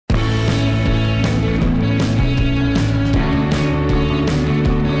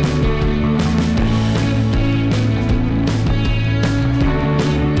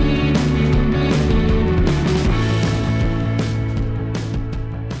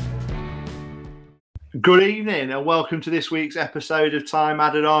Good evening and welcome to this week's episode of Time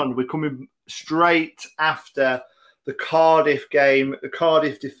Added On. We're coming straight after the Cardiff game, the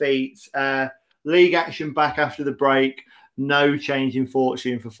Cardiff defeat, league action back after the break. No change in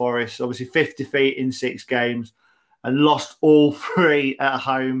fortune for Forest. Obviously, fifth defeat in 6 games and lost all 3 at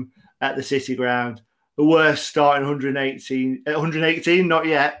home at the City Ground. The worst start in 118, not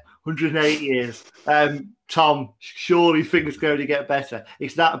yet, 108 years. Tom, surely things going to get better.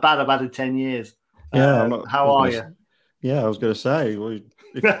 It's that bad I've added 10 years. Yeah, how are you? Yeah, I was going to say,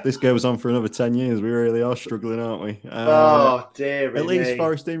 if this goes on for another 10 years, we really are struggling, aren't we? Oh, dear. At least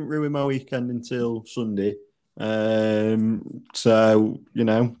Forest didn't ruin my weekend until Sunday. So,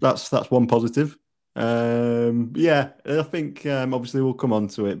 that's one positive. Yeah, I think obviously we'll come on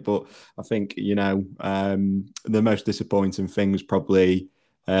to it, but I think, the most disappointing thing was probably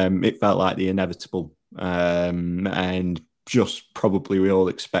it felt like the inevitable. And just probably we all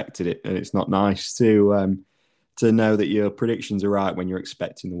expected it, and it's not nice to know that your predictions are right when you're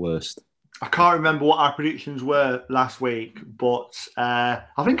expecting the worst. I can't remember what our predictions were last week, but I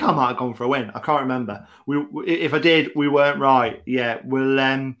think I might have gone for a win. I can't remember. If I did, we weren't right. Yeah,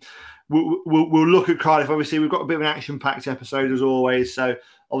 we'll look at Cardiff. Obviously, we've got a bit of an action-packed episode as always. So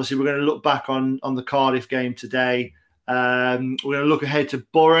obviously, we're going to look back on the Cardiff game today. We're going to look ahead to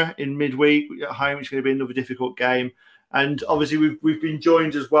Borough in midweek at home, which is going to be another difficult game. And obviously, we've been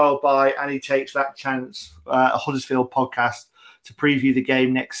joined as well by Annie Takes That Chance, a Huddersfield podcast, to preview the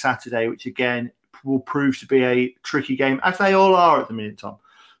game next Saturday, which again will prove to be a tricky game, as they all are at the minute, Tom.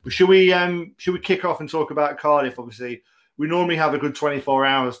 But should we kick off and talk about Cardiff? Obviously, we normally have a good 24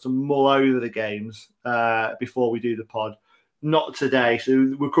 hours to mull over the games before we do the pod. Not today,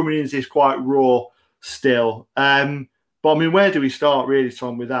 so we're coming into this quite raw still. But, I mean, where do we start, really,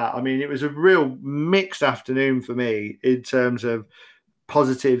 Tom, with that? I mean, it was a real mixed afternoon for me in terms of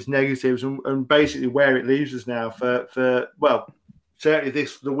positives, negatives, and basically where it leaves us now for certainly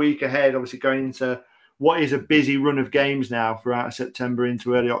the week ahead, obviously going into what is a busy run of games now throughout September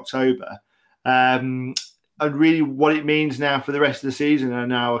into early October. And really what it means now for the rest of the season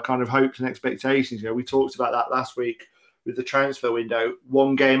and our kind of hopes and expectations. We talked about that last week with the transfer window.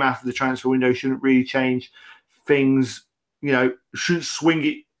 One game after the transfer window shouldn't really change things, shouldn't swing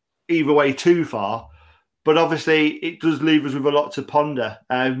it either way too far. But obviously, it does leave us with a lot to ponder.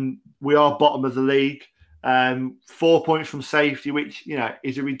 We are bottom of the league, 4 points from safety, which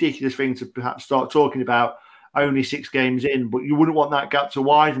is a ridiculous thing to perhaps start talking about only 6 games in. But you wouldn't want that gap to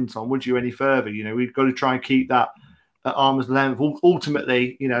widen, Tom, would you, any further? We've got to try and keep that at arm's length.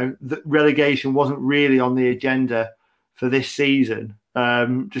 Ultimately, the relegation wasn't really on the agenda for this season,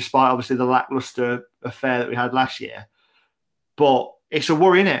 despite obviously the lackluster affair that we had last year. But it's a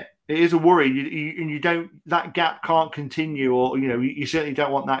worry, innit? It is a worry, and you don't. That gap can't continue, or you certainly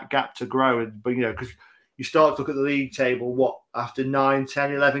don't want that gap to grow. But because you start to look at the league table, after 9,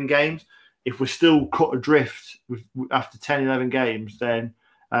 10, 11 games, if we're still cut adrift after 10, 11 games, then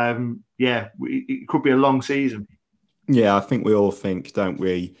it could be a long season. Yeah, I think we all think, don't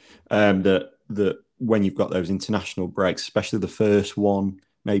we, that when you've got those international breaks, especially the first one,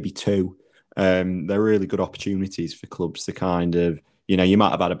 maybe 2, they're really good opportunities for clubs to kind of. You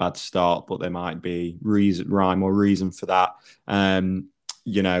might have had a bad start, but there might be rhyme or reason for that.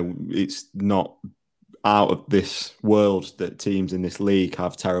 It's not out of this world that teams in this league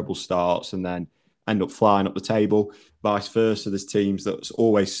have terrible starts and then end up flying up the table. Vice versa, there's teams that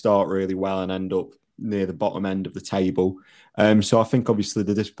always start really well and end up near the bottom end of the table. So I think obviously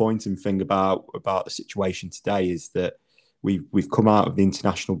the disappointing thing about the situation today is that we've come out of the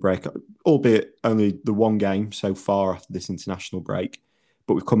international break, albeit only the one game so far after this international break,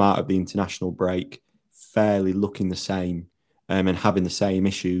 but we've come out of the international break fairly looking the same and having the same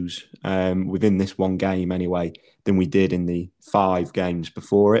issues within this one game anyway than we did in the 5 games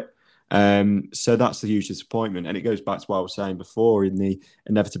before it. So that's the huge disappointment. And it goes back to what I was saying before in the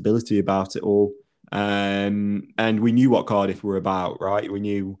inevitability about it all. And we knew what Cardiff were about, right? We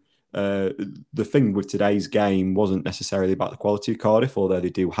knew the thing with today's game wasn't necessarily about the quality of Cardiff, although they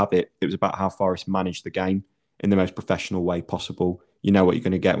do have it. It was about how Forest managed the game in the most professional way possible. You know what you're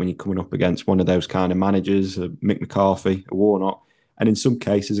going to get when you're coming up against one of those kind of managers, a Mick McCarthy, a Warnock, and in some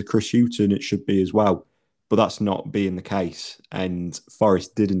cases a Chris Hughton, it should be as well. But that's not being the case. And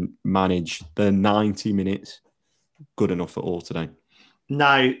Forest didn't manage the 90 minutes good enough at all today.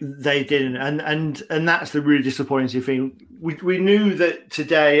 No, they didn't, and that's the really disappointing thing. We knew that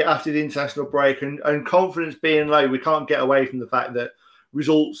today, after the international break, and confidence being low, we can't get away from the fact that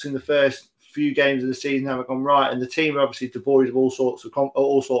results in the first few games of the season haven't gone right, and the team are obviously devoid of all sort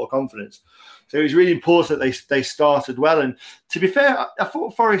of confidence. So it was really important that they started well. And to be fair, I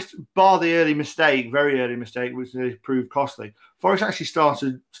thought Forest, bar the very early mistake, which proved costly, Forest actually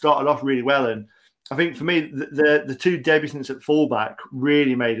started off really well. And I think for me, the two debutants at fullback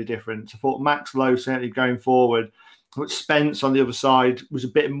really made a difference. I thought Max Lowe certainly going forward, but Spence on the other side was a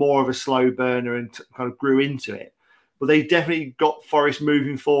bit more of a slow burner and kind of grew into it. But they definitely got Forest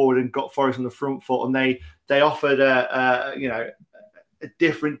moving forward and got Forest on the front foot, and they offered a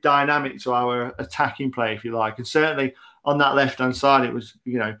different dynamic to our attacking play, if you like. And certainly on that left-hand side, it was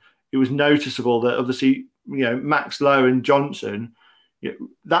noticeable that obviously Max Lowe and Johnson,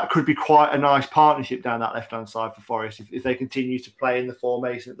 that could be quite a nice partnership down that left-hand side for Forest if they continue to play in the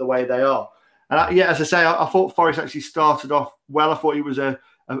formation the way they are. And as I say, I thought Forest actually started off well. I thought it was a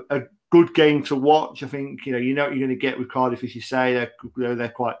good game to watch. I think what you're going to get with Cardiff, as you say, they're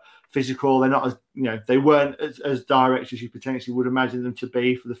quite physical. They're not they weren't as direct as you potentially would imagine them to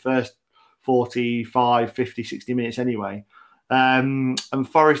be for the first 45, 50, 60 minutes anyway. And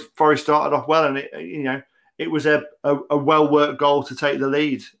Forest started off well, and it was a well-worked goal to take the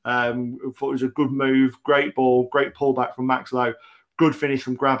lead. I thought it was a good move, great ball, great pullback from Max Lowe, good finish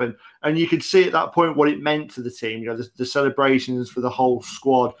from Grabban. And you could see at that point what it meant to the team, the celebrations for the whole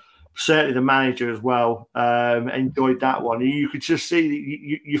squad. Certainly the manager as well enjoyed that one. You could just see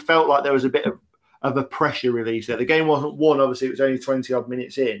that you felt like there was a bit of a pressure release there. The game wasn't won, obviously, it was only 20-odd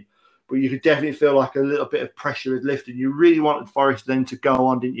minutes in, but you could definitely feel like a little bit of pressure had lifted. You really wanted Forest then to go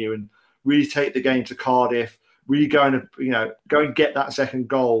on, didn't you, and really take the game to Cardiff, really go and get that second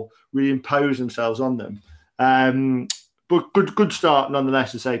goal, really impose themselves on them. But good start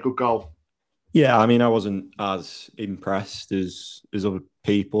nonetheless, to say good goal. Yeah, I mean, I wasn't as impressed as other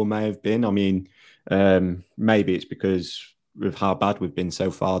people may have been. I mean, maybe it's because of how bad we've been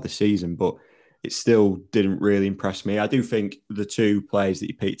so far this season, but it still didn't really impress me. I do think the two players that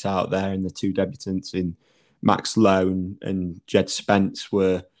you picked out there and the two debutants in Max Lowe and Jed Spence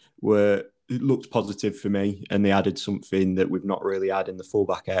were looked positive for me, and they added something that we've not really had in the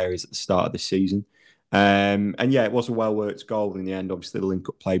fullback areas at the start of this season. And yeah, it was a well-worked goal in the end. Obviously, the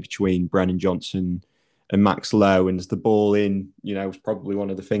link-up play between Brennan Johnson and Max Lowe, and the ball in, was probably one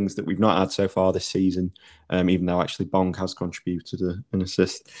of the things that we've not had so far this season, even though actually Bong has contributed an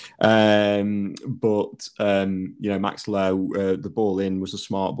assist. But Max Lowe, the ball in was a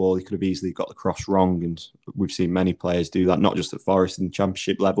smart ball. He could have easily got the cross wrong, and we've seen many players do that, not just at Forest in the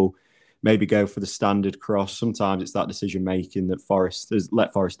Championship level. Maybe go for the standard cross. Sometimes it's that decision making that Forest has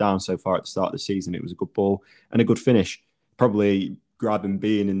let Forest down so far at the start of the season. It was a good ball and a good finish. Probably Grabban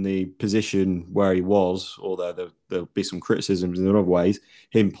being in the position where he was, although there'll be some criticisms in other ways,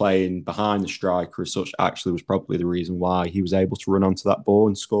 him playing behind the striker as such actually was probably the reason why he was able to run onto that ball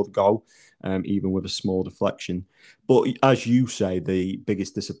and score the goal, even with a small deflection. But as you say, the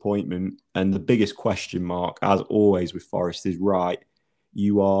biggest disappointment and the biggest question mark, as always with Forest, is right.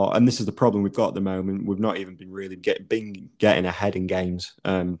 You are, and this is the problem we've got at the moment. We've not even been really getting ahead in games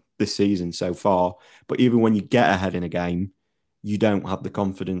this season so far. But even when you get ahead in a game, you don't have the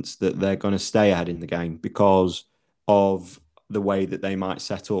confidence that they're going to stay ahead in the game because of the way that they might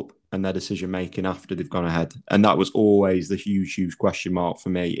set up and their decision making after they've gone ahead. And that was always the huge question mark for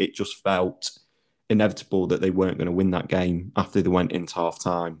me. It just felt inevitable that they weren't going to win that game after they went into half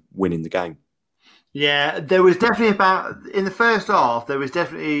time winning the game. Yeah, there was definitely in the first half, there was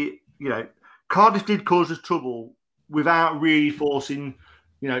definitely, Cardiff did cause us trouble without really forcing,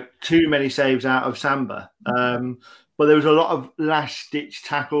 too many saves out of Samba. But there was a lot of last-ditch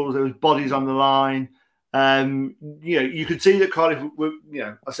tackles. There was bodies on the line. You could see that Cardiff were,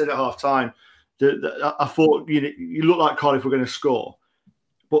 I said at half-time, that I thought, you looked like Cardiff were going to score.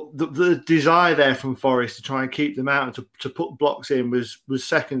 But the desire there from Forest to try and keep them out and to put blocks in was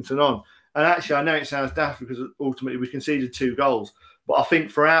second to none. And actually, I know it sounds daft because ultimately we conceded 2 goals. But I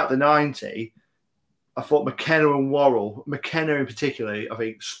think throughout the 90, I thought McKenna and Worrell, McKenna in particular, I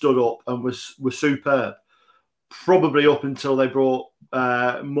think stood up and was superb. Probably up until they brought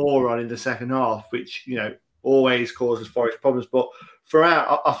Moore on in the second half, which, always causes Forest problems. But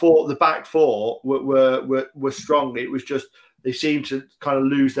throughout, I thought the back four were strong. It was just they seemed to kind of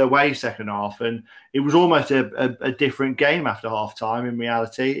lose their way second half, and it was almost a different game after half time. In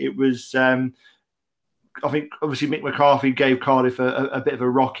reality, it was. I think obviously Mick McCarthy gave Cardiff a bit of a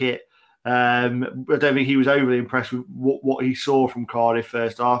rocket. I don't think he was overly impressed with what he saw from Cardiff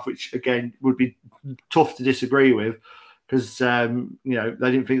first half, which again would be tough to disagree with because they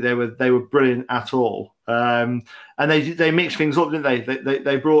didn't think they were brilliant at all. And they mixed things up, didn't they?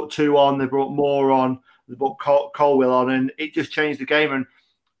 They brought 2 on, they brought Moore on. They brought Colwill on, and it just changed the game. And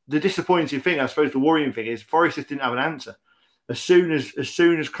the disappointing thing, I suppose, the worrying thing is Forest just didn't have an answer. as soon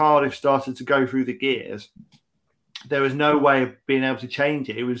as Cardiff started to go through the gears, there was no way of being able to change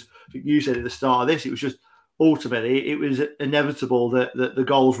it. It was, you said at the start of this, it was just ultimately it was inevitable that the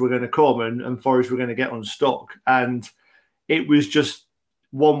goals were going to come and Forest were going to get unstuck, and it was just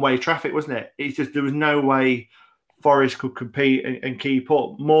one-way traffic, wasn't it? It's just there was no way Forest could compete and keep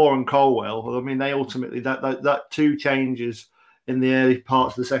up. Moore and Colwell, I mean, they ultimately that two changes in the early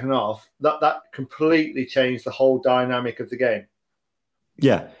parts of the second half that completely changed the whole dynamic of the game.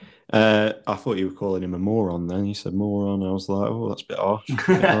 Yeah. I thought you were calling him a moron then. You said moron. I was like, oh, that's a bit harsh.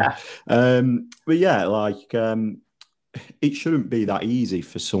 But yeah, like it shouldn't be that easy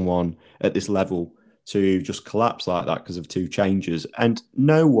for someone at this level to just collapse like that because of two changes. And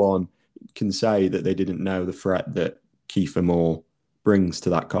no one can say that they didn't know the threat that Kiefer Moore brings to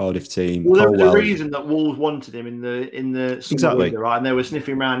that Cardiff team. Well, there was a reason that Wolves wanted him in the summer window, right? And they were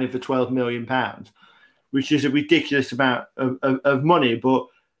sniffing around him for £12 million, which is a ridiculous amount of money. But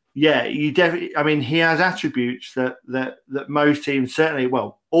yeah, you definitely. I mean, he has attributes that most teams, certainly,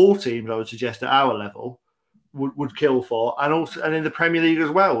 well, all teams, I would suggest, at our level, would kill for, and in the Premier League as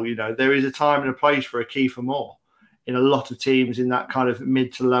well. You know, there is a time and a place for a Kiefer Moore in a lot of teams in that kind of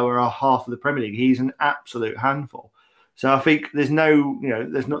mid to lower half of the Premier League. He's an absolute handful. So I think there's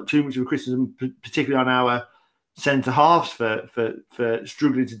not too much of a criticism, particularly on our centre halves for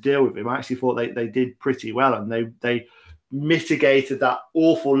struggling to deal with him. I actually thought they did pretty well, and they mitigated that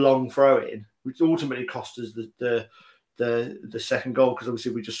awful long throw in, which ultimately cost us the second goal, because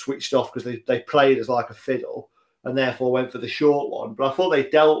obviously we just switched off because they played us like a fiddle and therefore went for the short one. But I thought they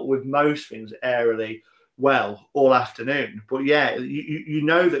dealt with most things airily well all afternoon. But yeah, you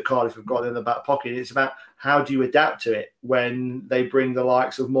know that Cardiff have got it in the back pocket. It's about how do you adapt to it when they bring the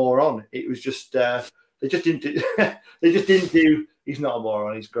likes of Moore on. It was just they just didn't do. He's not a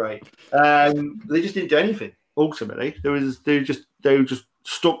moron. He's great. They just didn't do anything. Ultimately, they were just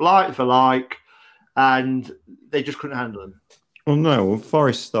stuck like for like, and they just couldn't handle them. Well, no,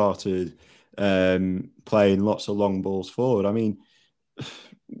 Forest started playing lots of long balls forward. I mean,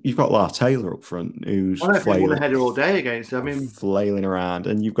 you've got Lars Taylor up front, who's flailing a header all day against them. I mean, flailing around,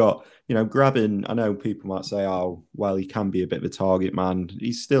 and you've got Grabban. I know people might say, "Oh, well, he can be a bit of a target man."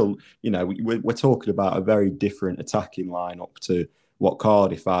 He's still, we're talking about a very different attacking lineup to what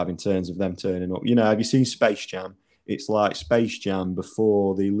Cardiff have in terms of them turning up. Have you seen Space Jam? It's like Space Jam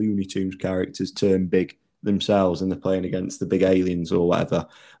before the Looney Tunes characters turn big themselves and they're playing against the big aliens or whatever.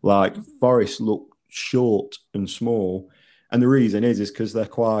 Like, Forest look short and small. And the reason is because they're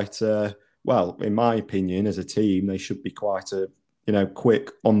quite, well, in my opinion, as a team, they should be quite a, quick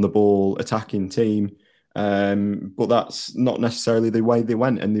on the ball attacking team. But that's not necessarily the way they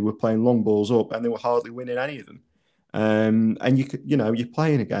went, and they were playing long balls up and they were hardly winning any of them. And you're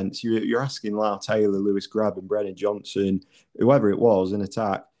playing against, you're asking Lars Taylor, Lewis Grabban, Brennan Johnson, whoever it was in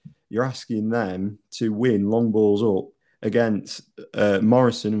attack, you're asking them to win long balls up against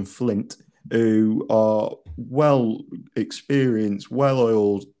Morrison and Flint, who are well experienced,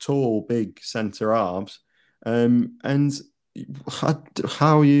 well-oiled, tall, big centre halves. And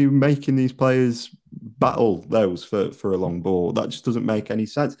how are you making these players battle those for a long ball? That just doesn't make any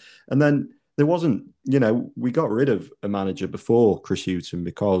sense. And then there wasn't, we got rid of a manager before Chris Hughton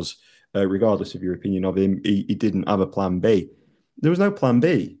because, regardless of your opinion of him, he didn't have a plan B. There was no plan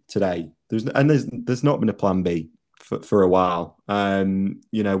B today. There's not been a plan B for a while.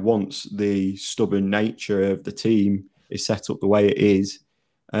 Once the stubborn nature of the team is set up the way it is,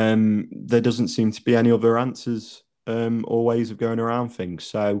 there doesn't seem to be any other answers or ways of going around things.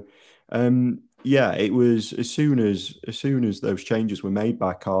 So, it was as soon as those changes were made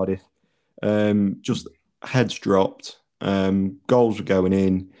by Cardiff, just heads dropped, goals were going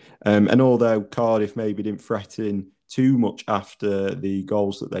in, and although Cardiff maybe didn't threaten too much after the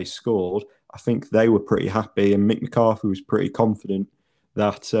goals that they scored, I think they were pretty happy, and Mick McCarthy was pretty confident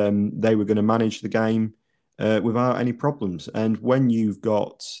that they were going to manage the game without any problems. And when you've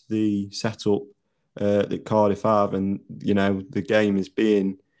got the setup that Cardiff have, and the game is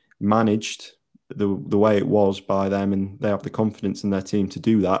being managed the way it was by them, and they have the confidence in their team to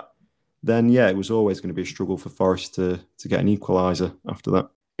do that, then it was always going to be a struggle for Forest to get an equaliser after that.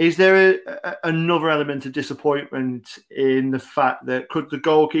 Is there another element of disappointment in the fact that could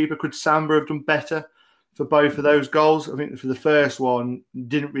Samba have done better for both of those goals? I think for the first one,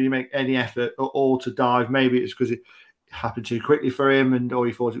 didn't really make any effort at all to dive. Maybe it's because it happened too quickly for him, or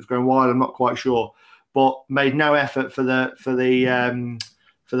he thought it was going wide. I'm not quite sure, but made no effort for the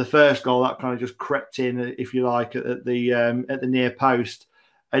first goal. That kind of just crept in, if you like, at the near post.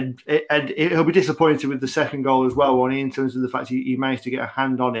 And he'll be disappointed with the second goal as well, Ronnie, in terms of the fact he managed to get a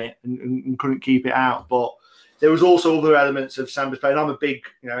hand on it and couldn't keep it out. But there was also other elements of Samba's play. And I'm a big,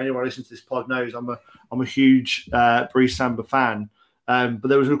 anyone listening to this pod knows I'm a huge Brice Samba fan. But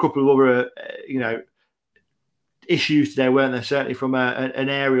there was a couple of other, issues today, weren't there? Certainly from an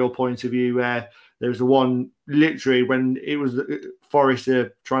aerial point of view, where there was the one literally when it was Forest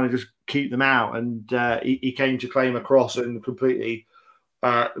trying to just keep them out, and he came to claim a cross and completely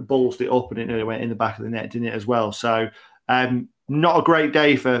ballsed it up, and it nearly went in the back of the net, didn't it, as well? So not a great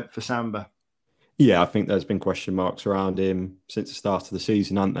day for Samba. Yeah, I think there's been question marks around him since the start of the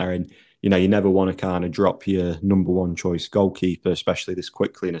season, aren't there? And, you never want to kind of drop your number one choice goalkeeper, especially this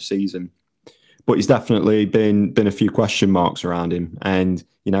quickly in a season. But he's definitely been a few question marks around him. And,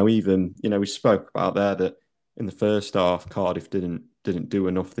 even, we spoke about there that in the first half, Cardiff didn't do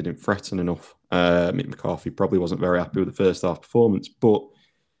enough. They didn't threaten enough. Mick McCarthy probably wasn't very happy with the first half performance. But,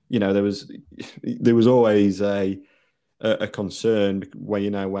 there was always a concern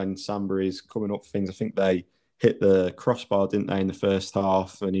when Samba is coming up for things. I think they hit the crossbar, didn't they, in the first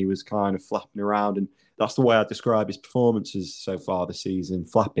half, and he was kind of flapping around. And that's the way I describe his performances so far this season,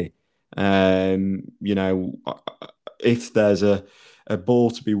 flappy. If there's a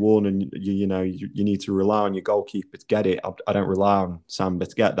ball to be won and you need to rely on your goalkeeper to get it, I don't rely on Samba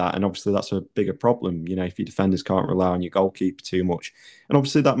to get that. And obviously that's a bigger problem, if your defenders can't rely on your goalkeeper too much. And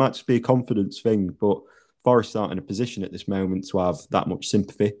obviously that might just be a confidence thing, but Forest aren't in a position at this moment to have that much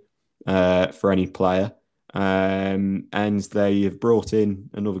sympathy for any player. And they have brought in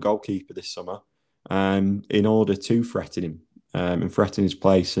another goalkeeper this summer in order to threaten him and threaten his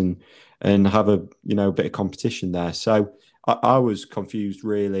place and have a bit of competition there. So I was confused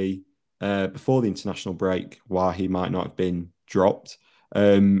really before the international break why he might not have been dropped.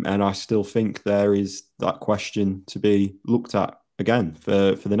 And I still think there is that question to be looked at again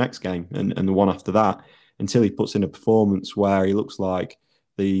for the next game and the one after that, until he puts in a performance where he looks like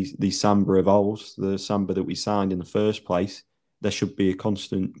the Samba of old, the Samba that we signed in the first place. There should be a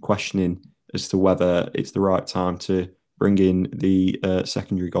constant questioning as to whether it's the right time to bring in the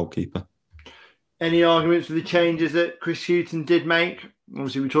secondary goalkeeper. Any arguments for the changes that Chris Hughton did make?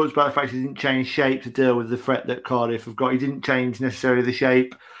 Obviously, we talked about the fact he didn't change shape to deal with the threat that Cardiff have got. He didn't change necessarily the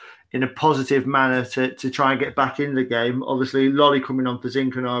shape in a positive manner to try and get back in the game. Obviously, Lolly coming on for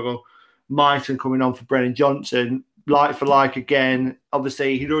Zinkernagel, Myton coming on for Brennan Johnson, like for like again.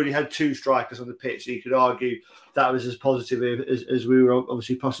 Obviously, he'd already had two strikers on the pitch, so you could argue that was as positive as we were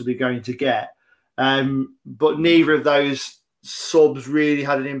obviously possibly going to get. But neither of those subs really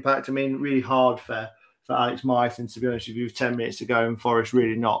had an impact. I mean, really hard for Alex Myton, to be honest with you, with 10 minutes to go and Forest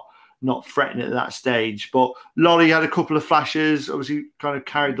really not threatening at that stage. But Lolly had a couple of flashes, obviously kind of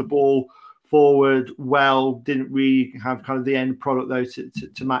carried the ball forward well, didn't really have kind of the end product though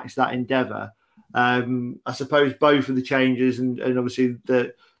to match that endeavour. I suppose both of the changes and obviously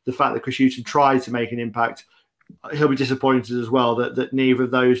the fact that Chris Hughton tried to make an impact, he'll be disappointed as well that neither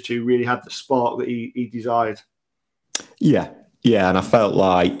of those two really had the spark that he desired. Yeah, and I felt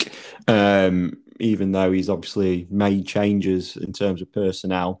like even though he's obviously made changes in terms of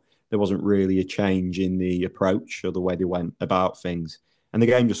personnel, there wasn't really a change in the approach or the way they went about things. And the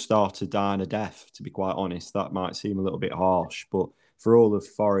game just started dying a death, to be quite honest. That might seem a little bit harsh, but for all of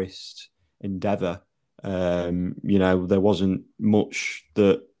Forest's endeavour, there wasn't much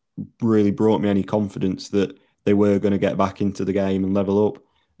that really brought me any confidence that they were going to get back into the game and level up.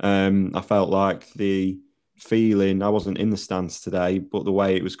 I felt like the feeling, I wasn't in the stands today, but the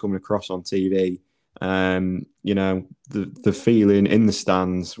way it was coming across on TV, the feeling in the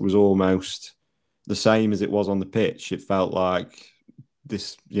stands was almost the same as it was on the pitch. It felt like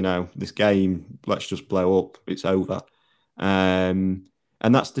this game, let's just blow up, it's over. And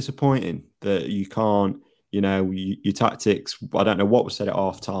that's disappointing that you can't, your tactics, I don't know what was said at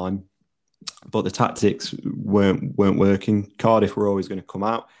half time, but the tactics weren't working. Cardiff were always going to come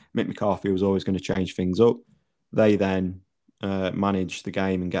out. Mick McCarthy was always going to change things up. They then manage the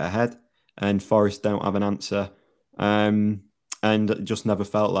game and get ahead, and Forest don't have an answer, and it just never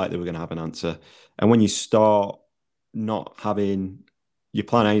felt like they were going to have an answer. And when you start not having your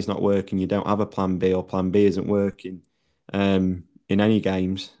plan A is not working, you don't have a plan B, or plan B isn't working in any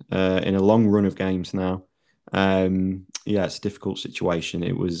games, in a long run of games now. It's a difficult situation.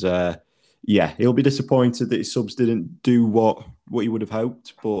 It was, he'll be disappointed that his subs didn't do what he would have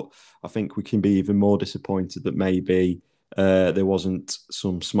hoped, but I think we can be even more disappointed that maybe there wasn't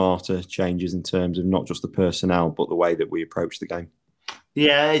some smarter changes in terms of not just the personnel, but the way that we approached the game.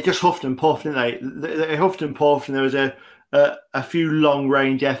 Yeah, it just huffed and puffed, didn't they? They huffed and puffed, and there was a few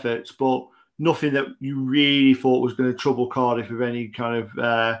long-range efforts, but nothing that you really thought was going to trouble Cardiff with any kind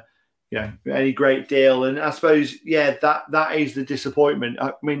of any great deal. And I suppose, that is the disappointment.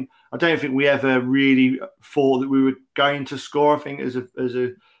 I mean, I don't think we ever really thought that we were going to score. I think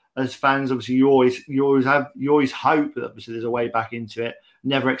as fans, obviously, you always hope that obviously there's a way back into it.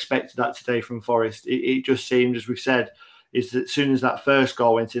 Never expected that today from Forest. It just seemed, as we've said, is that as soon as that first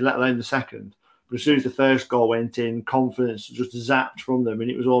goal went in, let alone the second, but as soon as the first goal went in, confidence just zapped from them, and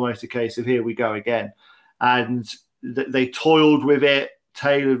it was almost a case of here we go again. And they toiled with it.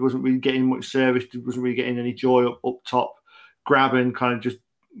 Taylor wasn't really getting much service, wasn't really getting any joy up top. Grabban kind of just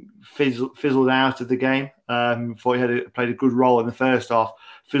fizzled out of the game. Thought he played a good role in the first half,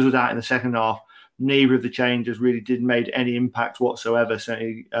 fizzled out in the second half. Neither of the changes really did made any impact whatsoever.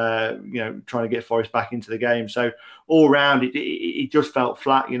 Certainly, trying to get Forest back into the game. So all round, it just felt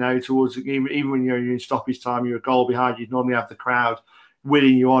flat. Towards even when you're in stoppage time, you're a goal behind. You'd normally have the crowd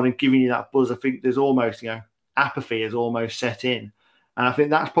willing you on and giving you that buzz. I think there's almost apathy has almost set in. And I think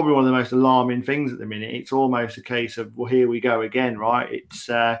that's probably one of the most alarming things at the minute. It's almost a case of, well, here we go again, right? It's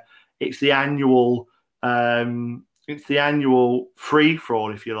the annual free for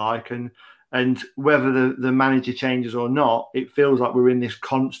all, if you like, and whether the manager changes or not, it feels like we're in this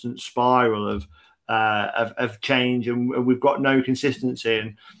constant spiral of change, and we've got no consistency.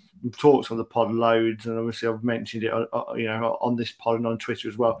 And we've talked on the pod loads, and obviously I've mentioned it, on this pod and on Twitter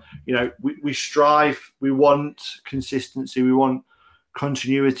as well. We strive, we want consistency, we want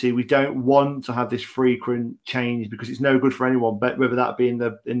continuity. We don't want to have this frequent change because it's no good for anyone, but whether that be in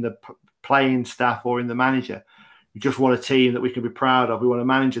the playing staff or in the manager. We just want a team that we can be proud of. We want a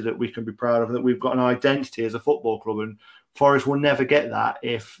manager that we can be proud of, and that we've got an identity as a football club. And Forest will never get that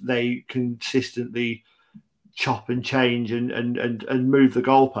if they consistently chop and change and move the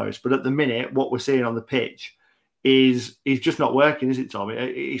goalposts. But at the minute, what we're seeing on the pitch is just not working, is it, Tom?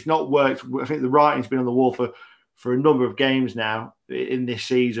 It's not worked. I think the writing's been on the wall for a number of games now in this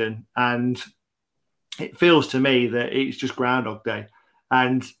season, and it feels to me that it's just Groundhog Day.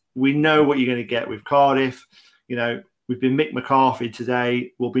 And we know what you're going to get with Cardiff. We've been Mick McCarthy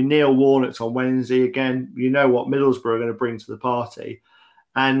today. We'll be Neil Warnock on Wednesday again. You know what Middlesbrough are going to bring to the party,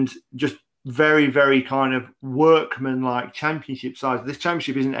 and just very, very kind of workman-like championship sides. This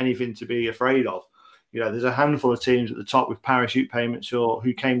championship isn't anything to be afraid of. There's a handful of teams at the top with parachute payments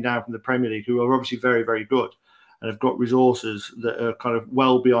who came down from the Premier League, who are obviously very, very good and have got resources that are kind of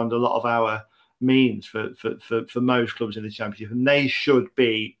well beyond a lot of our means for most clubs in the championship, and they should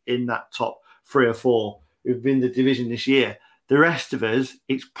be in that top 3 or 4 who've been in the division this year. The rest of us,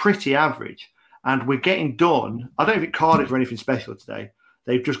 it's pretty average, and we're getting done. I don't think Cardiff are anything special today.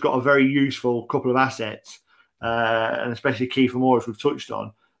 They've just got a very useful couple of assets, and especially Kiefer Moore, as we've touched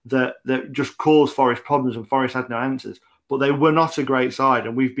on, that just caused Forest problems, and Forest had no answers. But they were not a great side,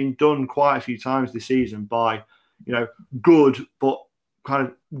 and we've been done quite a few times this season by, good but kind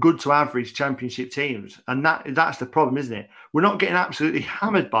of good to average championship teams, and that's the problem, isn't it? We're not getting absolutely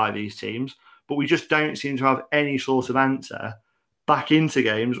hammered by these teams, but we just don't seem to have any sort of answer back into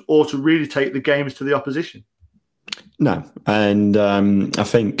games or to really take the games to the opposition. No, and I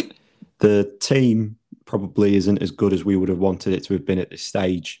think the team probably isn't as good as we would have wanted it to have been at this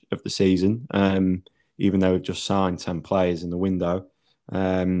stage of the season. Even though we've just signed 10 players in the window,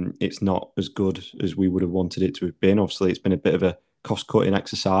 it's not as good as we would have wanted it to have been. Obviously, it's been a bit of a cost-cutting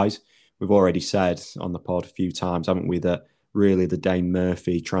exercise. We've already said on the pod a few times, haven't we, that really the Dane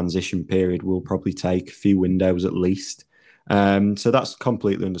Murphy transition period will probably take a few windows at least. So that's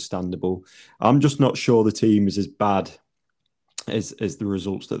completely understandable. I'm just not sure the team is as bad as the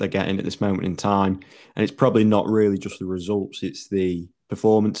results that they're getting at this moment in time. And it's probably not really just the results, it's the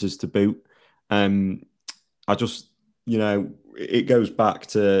performances to boot. I just, it goes back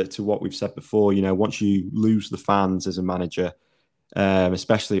to what we've said before. Once you lose the fans as a manager,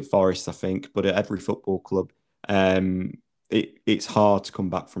 especially at Forest, I think, but at every football club, it's hard to come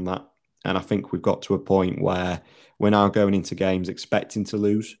back from that. And I think we've got to a point where we're now going into games expecting to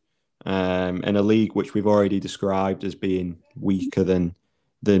lose, in a league which we've already described as being weaker than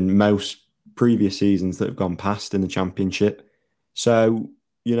most previous seasons that have gone past in the Championship. So,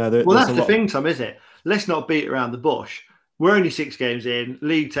 that's the thing, Tom, isn't it? Let's not beat around the bush. We're only 6 games in.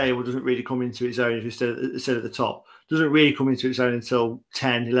 League table doesn't really come into its own, as we said at the top. Doesn't really come into its own until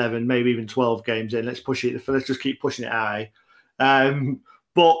 10, 11, maybe even 12 games in. Let's just keep pushing it out.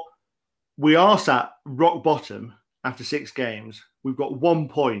 But we are sat rock bottom after 6 games. We've got 1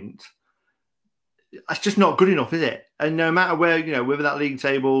 point. That's just not good enough, is it? And no matter where, whether that league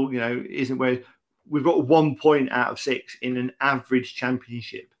table, isn't where, we've got 1 point out of 6 in an average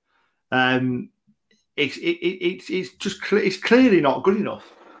championship. It's clearly not good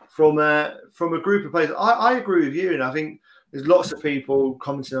enough from a group of players. I agree with you, and I think There's lots of people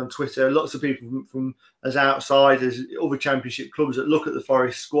commenting on Twitter, lots of people from as outsiders, other Championship clubs that look at the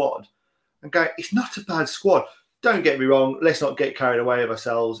Forest squad and go, it's not a bad squad. Don't get me wrong. Let's not get carried away with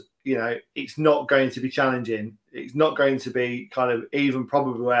ourselves. It's not going to be challenging. It's not going to be kind of even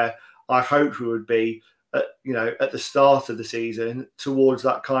probably where I hoped we would be at the start of the season towards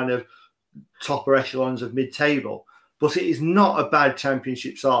that kind of topper echelons of mid-table. But it is not a bad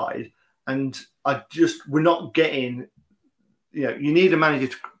Championship side. And we're not getting, you need a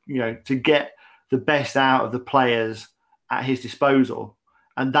manager to get the best out of the players at his disposal.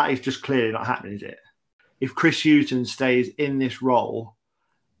 And that is just clearly not happening, is it? If Chris Hughton stays in this role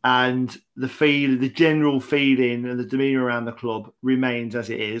and the general feeling and the demeanour around the club remains as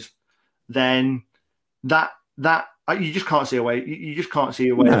it is, then that you just can't see a way. You just can't see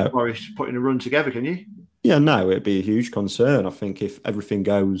a way of Forest putting a run together, can you? Yeah, no, it'd be a huge concern. I think if everything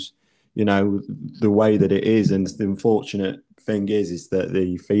goes, the way that it is, and the unfortunate thing is that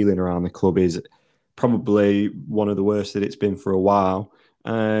the feeling around the club is probably one of the worst that it's been for a while.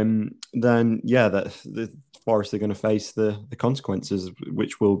 Then that the Forest are going to face the consequences,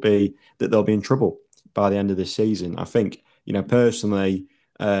 which will be that they'll be in trouble by the end of this season. I think, personally,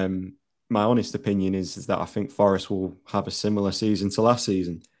 my honest opinion is that I think Forest will have a similar season to last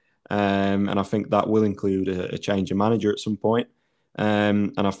season. And I think that will include a change of manager at some point.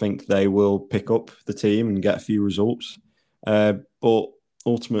 And I think they will pick up the team and get a few results. But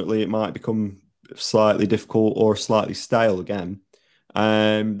ultimately, it might become slightly difficult or slightly stale again.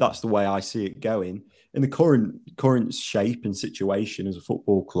 That's the way I see it going. In the current shape and situation as a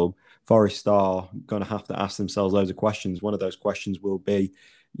football club, Forest are going to have to ask themselves loads of questions. One of those questions will be,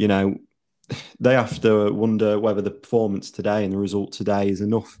 they have to wonder whether the performance today and the result today is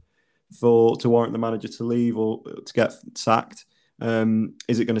enough to warrant the manager to leave or to get sacked.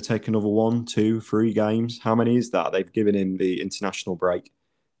 Is it going to take another 1, 2, 3 games? How many is that? They've given him the international break.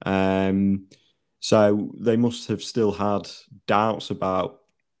 So they must have still had doubts about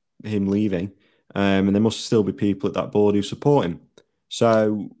him leaving. And there must still be people at that board who support him.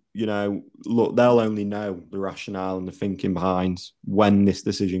 So, look, they'll only know the rationale and the thinking behind when this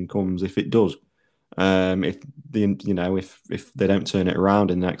decision comes, if it does. If they don't turn it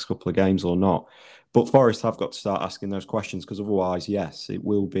around in the next couple of games or not. But Forest have got to start asking those questions, because otherwise, yes, it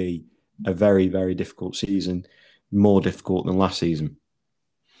will be a very, very difficult season, more difficult than last season.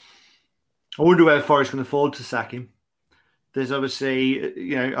 I wonder whether Forest can afford to sack him. There's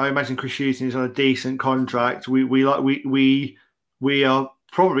obviously, I imagine Chris Hughton is on a decent contract. We are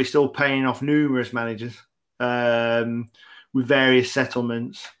probably still paying off numerous managers with various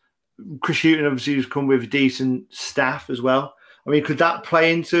settlements. Chris Hughton obviously has come with a decent staff as well. I mean, could that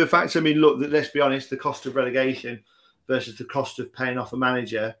play into a factor? I mean, look, let's be honest, the cost of relegation versus the cost of paying off a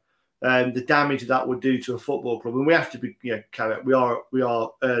manager, the damage that would do to a football club. And we have to be, caveat, we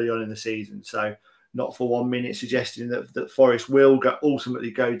are early on in the season, so not for 1 minute suggesting that Forest will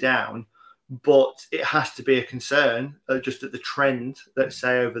ultimately go down, but it has to be a concern just at the trend, let's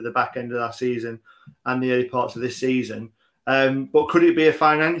say, over the back end of that season and the early parts of this season. But could it be a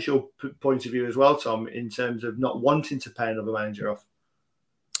financial point of view as well, Tom, in terms of not wanting to pay another manager off?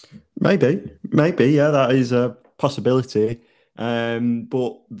 Maybe, yeah, that is a possibility.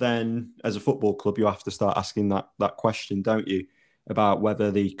 But then, as a football club, you have to start asking that question, don't you, about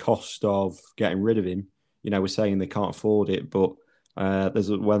whether the cost of getting rid of him, we're saying they can't afford it, but where there's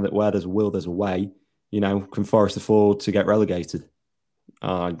a will, there's a way. Can Forest afford to get relegated?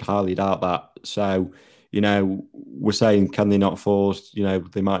 I highly doubt that. So, we're saying, can they not afford,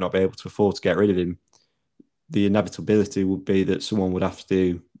 they might not be able to afford to get rid of him. The inevitability would be that someone would have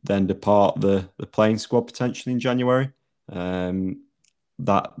to then depart the playing squad potentially in January.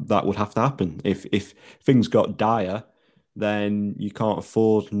 That would have to happen. If things got dire, then you can't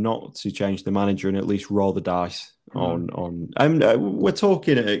afford not to change the manager and at least roll the dice on. And we're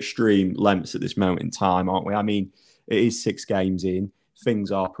talking at extreme lengths at this moment in time, aren't we? I mean, it is 6 games in.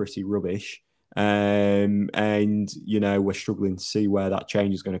 Things are pretty rubbish. And, we're struggling to see where that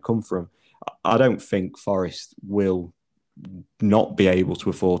change is going to come from. I don't think Forest will not be able to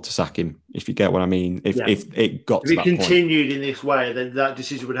afford to sack him, if you get what I mean. If it got to that point. If he continued in this way, then that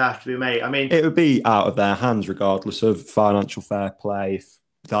decision would have to be made. I mean, it would be out of their hands regardless of financial fair play. If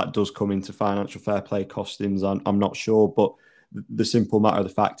that does come into financial fair play costings, I'm not sure. But the simple matter of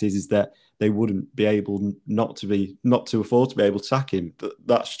the fact is that they wouldn't be able not to afford to be able to sack him. But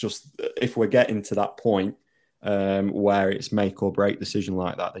that's just, if we're getting to that point where it's make or break decision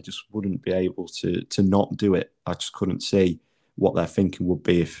like that, they just wouldn't be able to not do it. I just couldn't see what their thinking would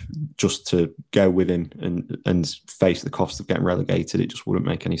be if just to go with him and face the cost of getting relegated. It just wouldn't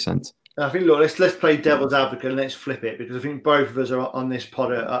make any sense. I think, look, let's play devil's advocate and let's flip it, because I think both of us are on this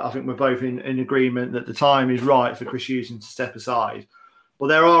pod. I think we're both in agreement that the time is right for Chris Hughton to step aside. But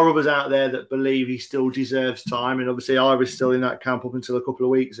there are others out there that believe he still deserves time, and obviously I was still in that camp up until a couple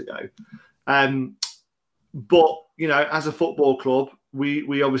of weeks ago. But as a football club,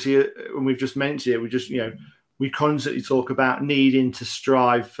 we obviously, and we've just mentioned it, we constantly talk about needing to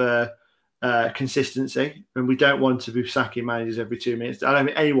strive for consistency, and we don't want to be sacking managers every 2 minutes. I don't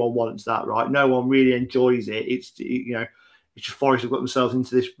think anyone wants that, right? No one really enjoys it. It's just Forest have got themselves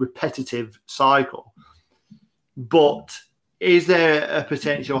into this repetitive cycle. But is there a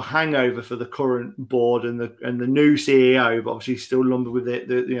potential hangover for the current board and the new CEO, but obviously still lumbered with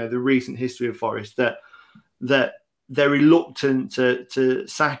the recent history of Forest, that they're reluctant to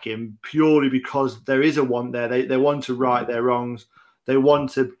sack him purely because there is a want there. They want to right their wrongs. They want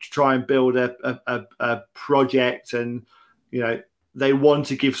to try and build a project, and they want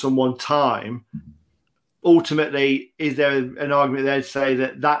to give someone time. Ultimately, is there an argument there to say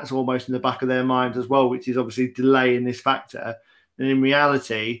that that's almost in the back of their minds as well, which is obviously delaying this factor? And in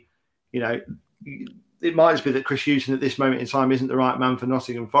reality, it might just be that Chris Hughton at this moment in time isn't the right man for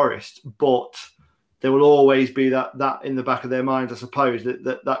Nottingham Forest, but there will always be that in the back of their minds, I suppose,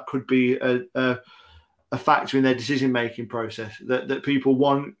 that could be a factor in their decision-making process, that people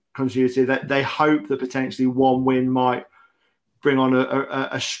want continuity, that they hope that potentially one win might bring on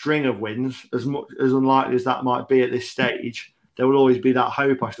a string of wins, as unlikely as that might be at this stage. There will always be that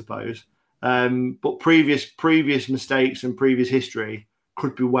hope, I suppose. But previous mistakes and previous history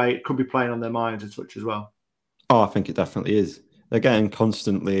could be playing on their minds as such as well. Oh, I think it definitely is. They're getting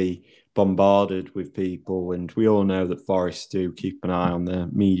constantly bombarded with people, and we all know that Forest do keep an eye on the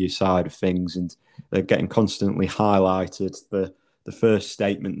media side of things, and they're getting constantly highlighted. The first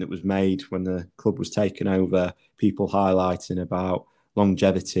statement that was made when the club was taken over, people highlighting about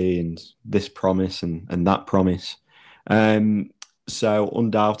longevity and this promise and that promise. So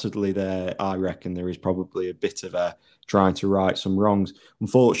undoubtedly I reckon there is probably a bit of a trying to right some wrongs.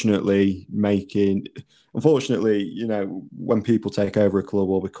 Unfortunately, when people take over a club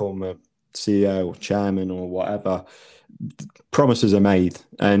or become a CEO or chairman or whatever, promises are made.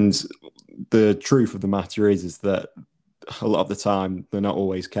 And the truth of the matter is that a lot of the time they're not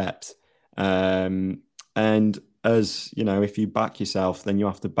always kept. And as if you back yourself, then you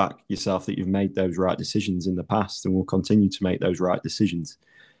have to back yourself that you've made those right decisions in the past and will continue to make those right decisions.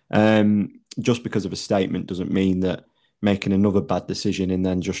 Just because of a statement doesn't mean that making another bad decision and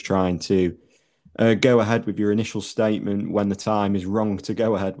then just trying to go ahead with your initial statement when the time is wrong to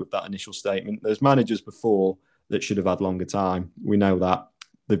go ahead with that initial statement. There's managers before that should have had longer time. We know that.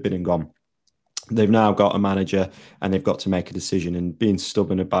 They've been and gone. They've now got a manager and they've got to make a decision, and being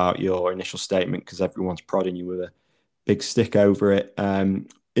stubborn about your initial statement because everyone's prodding you with a big stick over it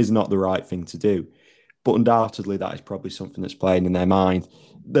is not the right thing to do. But undoubtedly, that is probably something that's playing in their mind.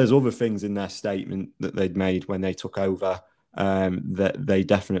 There's other things in their statement that they'd made when they took over that they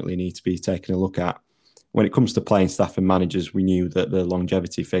definitely need to be taken a look at. When it comes to playing staff and managers, we knew that the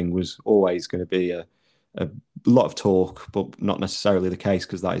longevity thing was always going to be a lot of talk, but not necessarily the case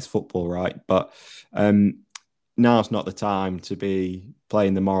because that is football, right? But now's not the time to be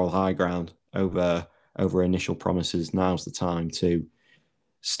playing the moral high ground over initial promises. Now's the time to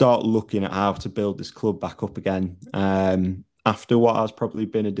start looking at how to build this club back up again after what has probably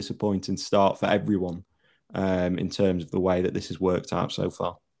been a disappointing start for everyone in terms of the way that this has worked out so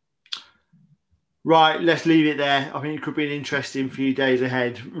far. Right, let's leave it there. I think it could be an interesting few days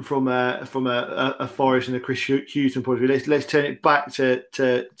ahead from a Forest and a Chris Hughton point of view. Let's turn it back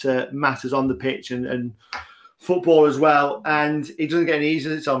to matters on the pitch and football as well. And it doesn't get any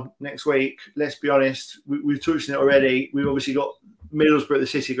easier this time next week. Let's be honest. We've touched on it already. We've obviously got Middlesbrough at the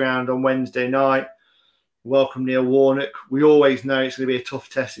City Ground on Wednesday night. Welcome Neil Warnock. We always know it's going to be a tough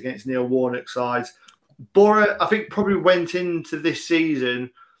test against Neil Warnock's sides. Borough, I think, probably went into this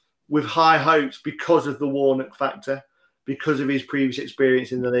season with high hopes because of the Warnock factor, because of his previous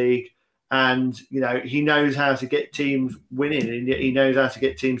experience in the league. And, he knows how to get teams winning, and he knows how to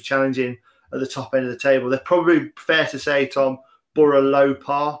get teams challenging at the top end of the table. They're probably fair to say, Tom, Borough low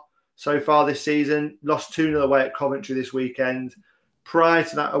par so far this season. Lost 2-0 away at Coventry this weekend. Prior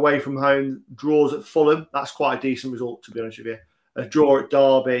to that, away from home, draws at Fulham. That's quite a decent result, to be honest with you. A draw at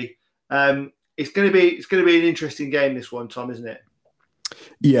Derby. It's going to be an interesting game, this one, Tom, isn't it?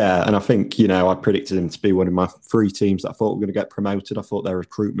 Yeah, and I think, I predicted them to be one of my 3 teams that I thought were going to get promoted. I thought their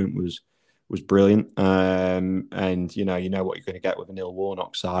recruitment was brilliant. And, you know what you're going to get with a Neil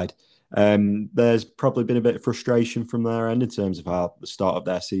Warnock side. There's probably been a bit of frustration from their end in terms of how the start of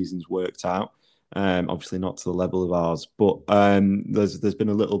their season's worked out. Obviously not to the level of ours, but there's been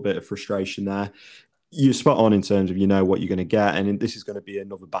a little bit of frustration there. You're spot on in terms of what you're going to get, and this is going to be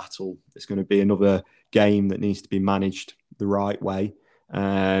another battle. It's going to be another game that needs to be managed the right way.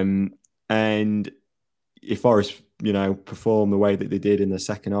 And if Forest, perform the way that they did in the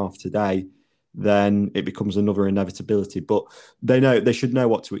second half today, then it becomes another inevitability. But they should know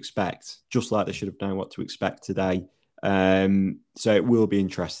what to expect, just like they should have known what to expect today. So it will be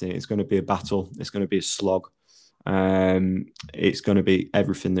interesting. It's going to be a battle. It's going to be a slog. It's going to be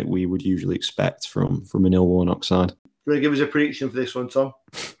everything that we would usually expect from a Neil Warnock side. Do you want to give us a prediction for this one, Tom?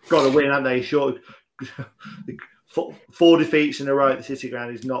 Got to win, haven't they? Sure. 4 defeats in a row at the City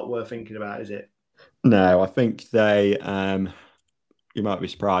Ground is not worth thinking about, is it? No, I think they. You might be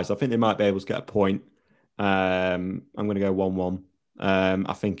surprised. I think they might be able to get a point. I'm going to go 1-1.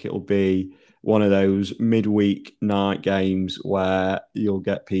 I think it'll be one of those midweek night games where you'll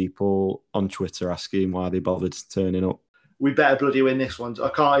get people on Twitter asking why they bothered turning up. We better bloody win this one. I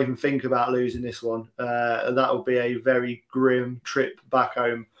can't even think about losing this one. That would be a very grim trip back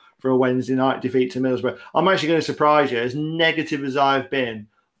home for a Wednesday night defeat to Middlesbrough. I'm actually going to surprise you. As negative as I've been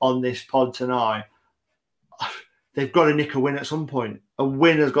on this pod tonight, they've got to nick a win at some point. A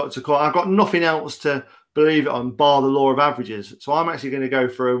win has got to come. I've got nothing else to believe it on, bar the law of averages. So I'm actually going to go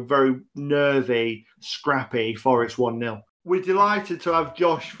for a very nervy, scrappy Forest 1-0. We're delighted to have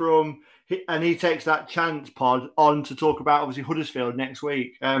Josh and he takes that chance pod on to talk about obviously Huddersfield next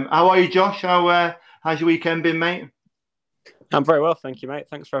week. How are you, Josh? How's your weekend been, mate? I'm very well, thank you, mate.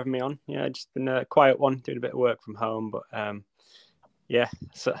 Thanks for having me on. Yeah, just been a quiet one, doing a bit of work from home, but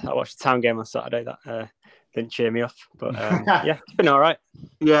so I watched the Town game on Saturday. That didn't cheer me up, but yeah, it's been all right.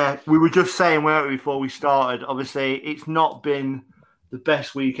 Yeah, we were just saying, weren't we, before we started? Obviously, it's not been the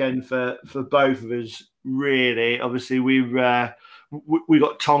best weekend for both of us, really. Obviously, we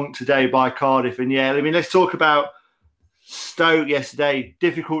got tonked today by Cardiff, and yeah, I mean, let's talk about Stoke yesterday.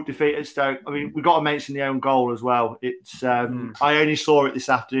 Difficult defeat at Stoke. I mean, we've got to mention the own goal as well. It's I only saw it this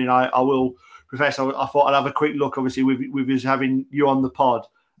afternoon. I will profess I thought I'd have a quick look, obviously, with us having you on the pod.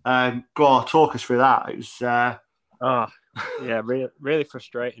 Go on, talk us through that. It was really, really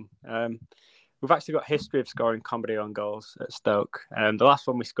frustrating. We've actually got a history of scoring comedy on goals at Stoke. The last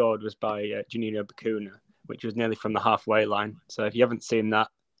one we scored was by Juninho Bacuna, which was nearly from the halfway line. So if you haven't seen that,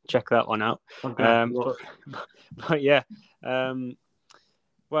 check that one out. But yeah,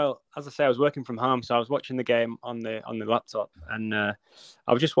 well, as I say, I was working from home, so I was watching the game on the laptop, and I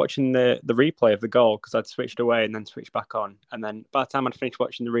was just watching the replay of the goal because I'd switched away and then switched back on. And then by the time I'd finished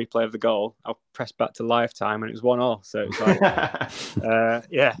watching the replay of the goal, I pressed back to live time, and it was 1-1. So it's like,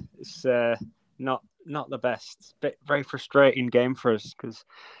 it's not the best. Very frustrating game for us because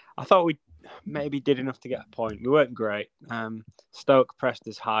I thought we maybe did enough to get a point. We weren't great. Stoke pressed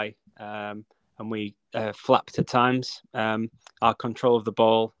us high, and we flapped at times. Our control of the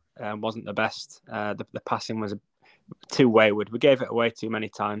ball wasn't the best. The passing was too wayward. We gave it away too many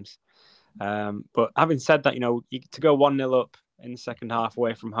times. But having said that, to go 1-0 up in the second half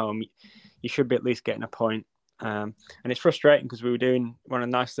away from home, you should be at least getting a point. And it's frustrating because we were on a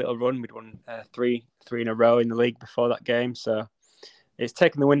nice little run. We'd won three in a row in the league before that game. So it's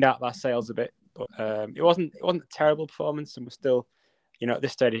taken the wind out of our sails a bit. But it wasn't a terrible performance, and we're still, at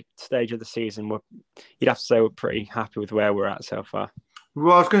this stage of the season, you'd have to say we're pretty happy with where we're at so far.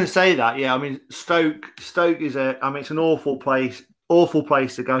 Well, I was going to say that. Yeah, I mean, Stoke is it's an awful place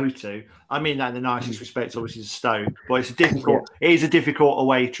to go to. I mean that in the nicest respect, obviously, to Stoke, but it is a difficult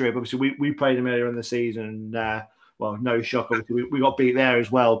away trip. Obviously, we played them earlier in the season, and no shock, obviously, we got beat there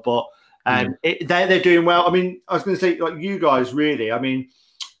as well. But they're doing well. I mean, I was going to say, like, you guys, really. I mean,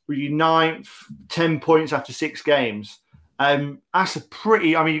 were you 9th, 10 points after 6 games? That's a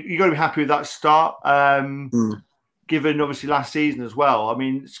pretty. I mean, you got to be happy with that start. Given obviously last season as well. I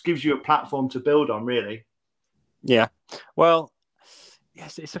mean, it gives you a platform to build on, really. Yeah. Well,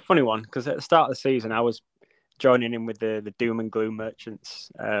 yes, it's a funny one because at the start of the season, I was joining in with the doom and gloom merchants.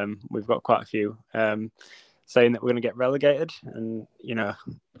 We've got quite a few saying that we're going to get relegated, and it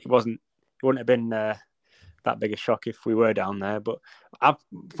wouldn't have been that big a shock if we were down there. But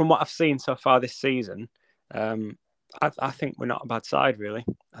from what I've seen so far this season, I think we're not a bad side, really.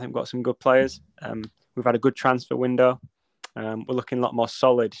 I think we've got some good players. We've had a good transfer window. We're looking a lot more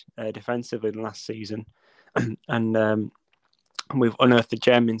solid defensively than last season. And we've unearthed a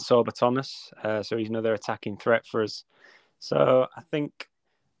gem in Sorba Thomas. So he's another attacking threat for us. So I think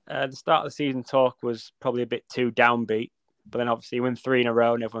the start of the season talk was probably a bit too downbeat. But then obviously you win 3 in a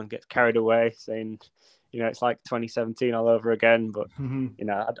row and everyone gets carried away saying, it's like 2017 all over again. But,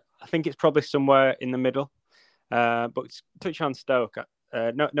 I think it's probably somewhere in the middle. But touching on Stoke,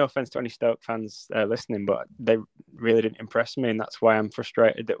 no offense to any Stoke fans listening, but they really didn't impress me, and that's why I'm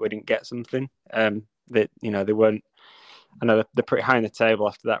frustrated that we didn't get something. They weren't. I know they're pretty high in the table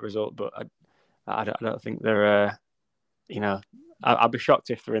after that result, but I don't think they're. I'll be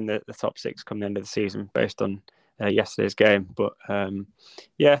shocked if they're in the top six come the end of the season based on yesterday's game. But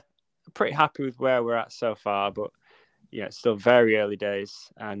pretty happy with where we're at so far. But yeah, it's still very early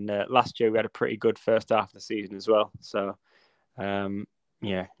days. And last year we had a pretty good first half of the season as well. So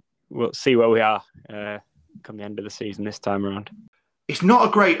we'll see where we are come the end of the season this time around. It's not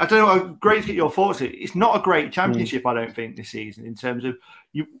a great. I don't know. Great to get your thoughts. It's not a great championship. I don't think this season in terms of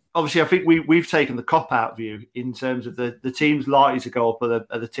you. Obviously, I think we've taken the cop out view in terms of the teams likely to go up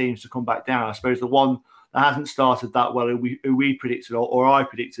are the teams to come back down. I suppose the one that hasn't started that well, who we predicted or I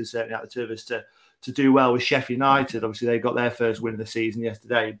predicted certainly out of the two of us to do well was Sheffield United. Obviously, they got their first win of the season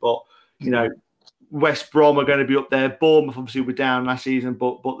yesterday, but West Brom are going to be up there. Bournemouth obviously were down last season,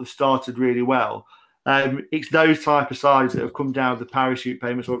 but they started really well. It's those type of sides that have come down with the parachute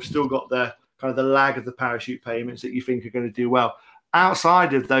payments, or have still got the kind of the lag of the parachute payments that you think are going to do well.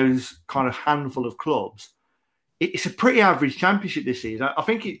 Outside of those kind of handful of clubs, it's a pretty average championship this season. I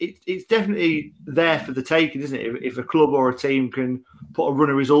think it's definitely there for the taking, isn't it? If a club or a team can put a run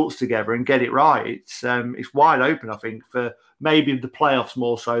of results together and get it right, it's wide open, I think, for maybe the playoffs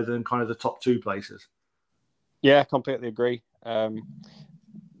more so than kind of the top two places. Yeah, completely agree.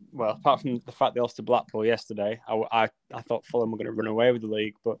 Well, apart from the fact they lost to Blackpool yesterday, I thought Fulham were going to run away with the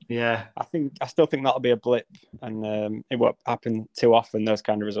league, but yeah, I still think that'll be a blip, and it won't happen too often, those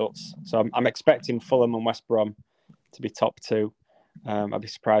kind of results. So I'm expecting Fulham and West Brom to be top two. I'd be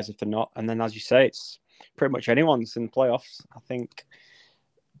surprised if they're not. And then, as you say, it's pretty much anyone's in the playoffs. I think,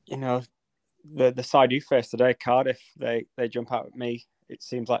 the side you faced today, Cardiff, they jump out at me. It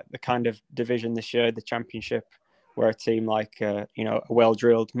seems like the kind of division this year, the Championship, where a team like a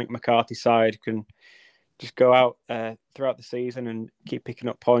well-drilled Mick McCarthy side can just go out throughout the season and keep picking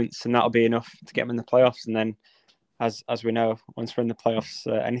up points, and that'll be enough to get them in the playoffs. And then, as we know, once we're in the playoffs,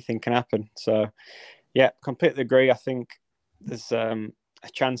 anything can happen. So, yeah, completely agree. I think there's a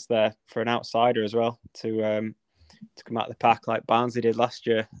chance there for an outsider as well to come out of the pack like Barnsley did last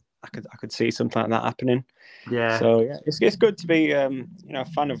year. I could see something like that happening. Yeah. So yeah, it's good to be a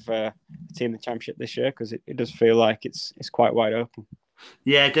fan of a team in the Championship this year, because it does feel like it's quite wide open.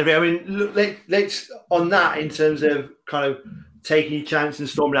 Yeah, David. I mean, look, let's on that in terms of kind of taking your chance and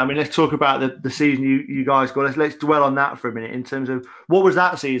storming. I mean, let's talk about the season you guys got. Let's dwell on that for a minute in terms of what was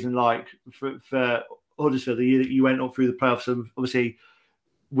that season like for Huddersfield, the year that you went up through the playoffs. And obviously,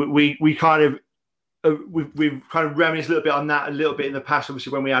 we kind of. We've kind of reminisced a little bit on that a little bit in the past,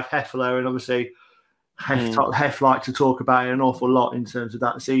 obviously, when we had Heffler, and obviously Heff liked to talk about it an awful lot in terms of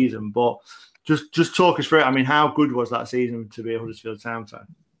that season. But just talk us through it. I mean, how good was that season to be a Huddersfield Town fan?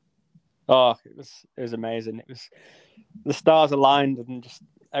 Oh, it was amazing. It was the stars aligned and just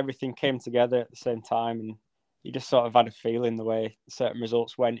everything came together at the same time, and you just sort of had a feeling the way certain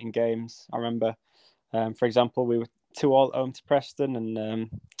results went in games. I remember, for example, we were 2-2 at home to Preston, and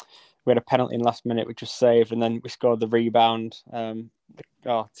we had a penalty in the last minute, which was saved, and then we scored the rebound.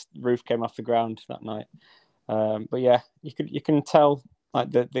 The roof came off the ground that night. But yeah, you can tell like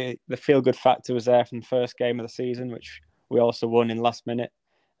the feel good factor was there from the first game of the season, which we also won in the last minute.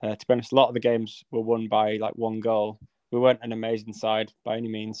 To be honest, a lot of the games were won by like one goal. We weren't an amazing side by any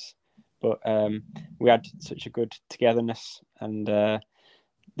means, but we had such a good togetherness, and there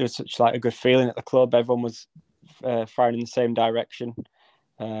was such like a good feeling at the club. Everyone was firing in the same direction.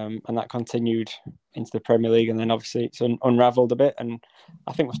 And that continued into the Premier League, and then obviously it's unravelled a bit, and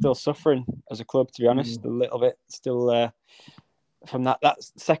I think we're still suffering as a club, to be honest, a little bit still from that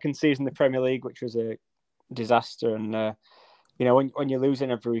second season of the Premier League, which was a disaster. And when you're losing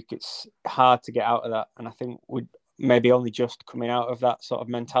every week, it's hard to get out of that, and I think we're maybe only just coming out of that sort of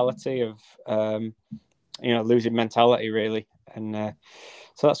mentality of losing mentality, really. And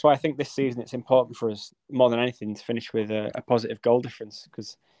so that's why I think this season it's important for us more than anything to finish with a positive goal difference,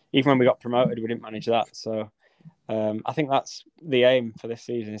 because even when we got promoted, we didn't manage that. So I think that's the aim for this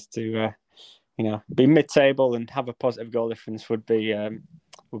season, is to be mid-table and have a positive goal difference would be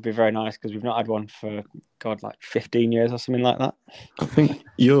very nice, because we've not had one for like 15 years or something like that. I think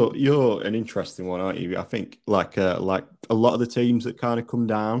you're an interesting one, aren't you? I think like a lot of the teams that kind of come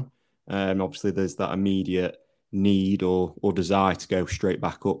down, obviously there's that immediate need or desire to go straight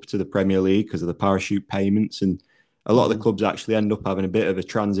back up to the Premier League because of the parachute payments, and a lot of the clubs actually end up having a bit of a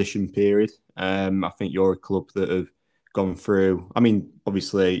transition period. I think you're a club that have gone through, I mean,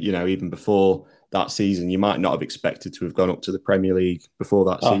 obviously, even before that season, you might not have expected to have gone up to the Premier League before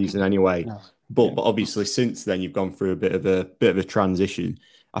that season anyway. No. But obviously, since then, you've gone through a bit of a transition.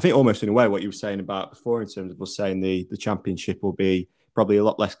 I think almost in a way what you were saying about before, in terms of us saying the Championship will be probably a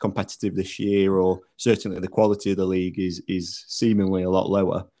lot less competitive this year, or certainly the quality of the league is seemingly a lot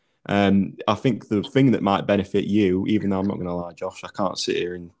lower. I think the thing that might benefit you, even though I'm not going to lie, Josh, I can't sit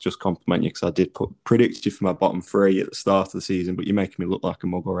here and just compliment you because I did predict you for my bottom three at the start of the season, but you're making me look like a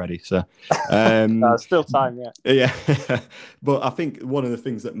mug already. So, still time, yeah. But I think one of the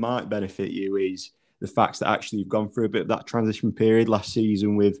things that might benefit you is the fact that actually you've gone through a bit of that transition period last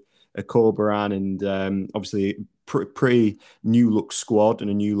season with a Corberan and obviously pretty new look squad and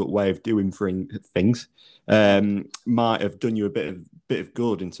a new look way of doing things. Might have done you a bit of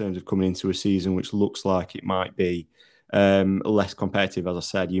good in terms of coming into a season which looks like it might be less competitive. As I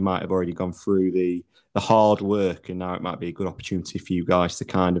said, you might have already gone through the hard work, and now it might be a good opportunity for you guys to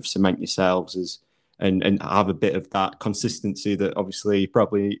kind of cement yourselves as and have a bit of that consistency that obviously you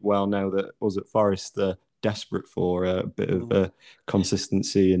probably well know that us at Forest are desperate for, a bit of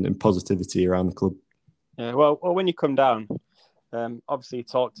consistency and positivity around the club. Yeah, well, when you come down, obviously you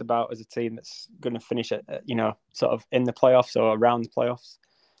talked about as a team that's going to finish at, sort of in the playoffs or around the playoffs.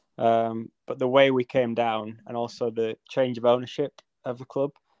 But the way we came down, and also the change of ownership of the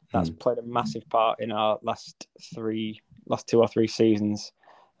club, that's played a massive part in our last 2 or 3 seasons.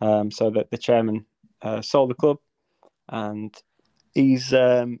 So that the chairman sold the club, and he's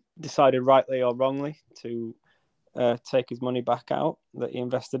decided, rightly or wrongly, to take his money back out that he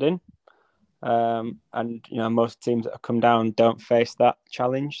invested in. And most teams that have come down don't face that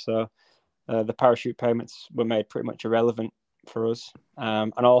challenge, so the parachute payments were made pretty much irrelevant for us.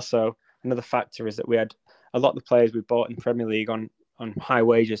 And also another factor is that we had a lot of the players we bought in the Premier League on high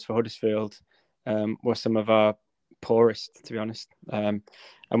wages for Huddersfield were some of our poorest, to be honest. And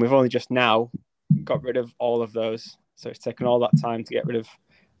we've only just now got rid of all of those, so it's taken all that time to get rid of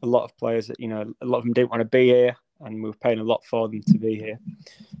a lot of players that a lot of them didn't want to be here, and we were paying a lot for them to be here.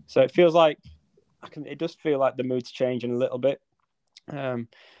 So it feels like it does feel like the mood's changing a little bit. The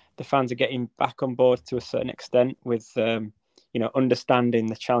fans are getting back on board to a certain extent with understanding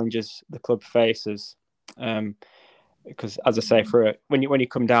the challenges the club faces. Because as I say, when you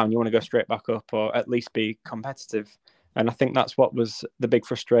come down, you want to go straight back up, or at least be competitive. And I think that's what was the big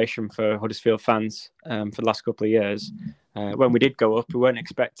frustration for Huddersfield fans for the last couple of years. When we did go up, we weren't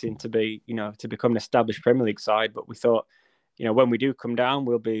expecting to be, to become an established Premier League side, but we thought, when we do come down,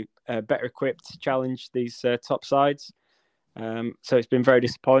 we'll be better equipped to challenge these top sides. So it's been very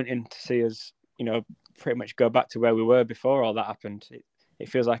disappointing to see us, pretty much go back to where we were before all that happened. It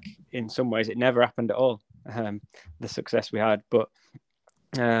feels like in some ways it never happened at all, the success we had. But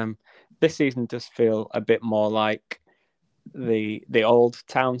this season does feel a bit more like the old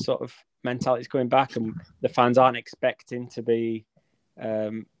town sort of mentality is coming back, and the fans aren't expecting to be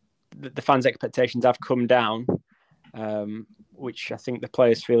the fans' expectations have come down, which I think the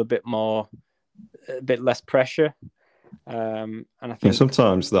players feel a bit less pressure. And I think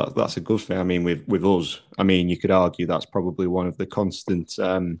sometimes that's a good thing. I mean, with us, you could argue that's probably one of the constant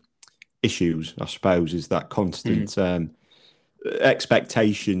issues, I suppose, is that constant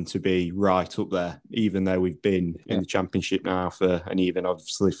expectation to be right up there, even though we've been in the Championship now and even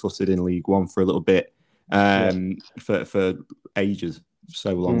obviously footed in League One for a little bit, for ages,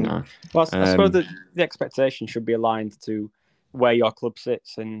 so long now. Well, I suppose that the expectation should be aligned to where your club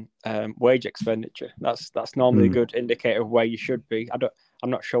sits and wage expenditure. That's normally a good indicator of where you should be. I'm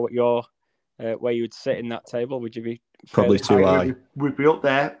not sure what where you would sit in that table. Would you be probably too high? We'd be up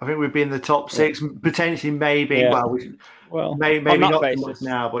there. I think we'd be in the top 6, potentially, maybe. Yeah. Well, maybe not basis, so much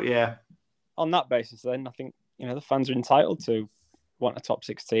now, but yeah. On that basis, then I think the fans are entitled to want a top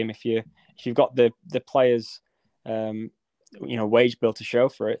 6 team. If you've got the players, wage bill to show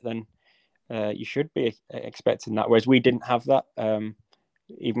for it, then you should be expecting that. Whereas we didn't have that.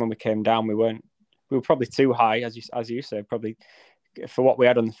 Even when we came down, we were probably too high, as you said, probably for what we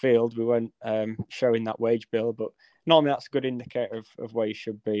had on the field. We weren't showing that wage bill, but normally that's a good indicator of where you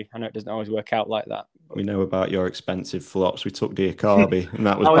should be. I know it doesn't always work out like that. We know about your expensive flops. We took Diakhaby, and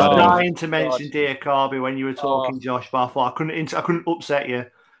that was I was bad dying to mention Diakhaby when you were talking, Josh, but I thought I couldn't upset you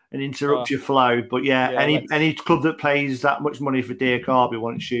and interrupt your flow. But any club that pays that much money for Diakhaby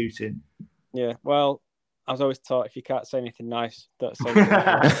wants shooting. Yeah, well, I was always taught if you can't say anything nice, don't say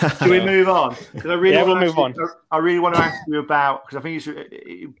anything. Should we move on? Because I really we'll move on. I really want to ask you about, because I think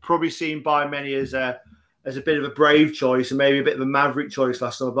it's probably seen by many as a bit of a brave choice and maybe a bit of a maverick choice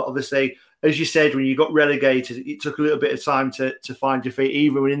last summer. But obviously, as you said, when you got relegated, it took a little bit of time to find your feet,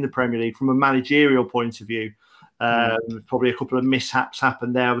 even within the Premier League, from a managerial point of view. Probably a couple of mishaps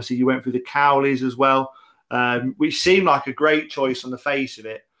happened there. Obviously, you went through the Cowleys as well, which seemed like a great choice on the face of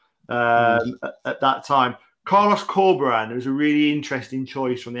it. at that time. Carlos Corberán was a really interesting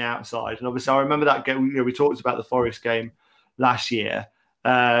choice from the outside, and obviously I remember that game. We talked about the Forest game last year,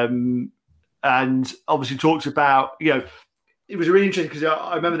 and obviously talked about it was really interesting because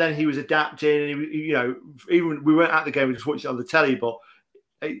I remember then he was adapting, and even we weren't at the game, we just watched it on the telly, but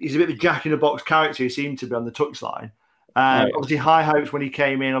he's a bit of a jack in the box character. He seemed to be on the touchline. Right. Obviously, high hopes when he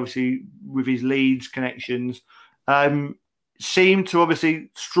came in. Obviously, with his Leeds connections, seemed to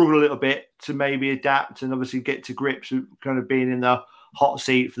obviously struggle a little bit to maybe adapt and obviously get to grips with kind of being in the hot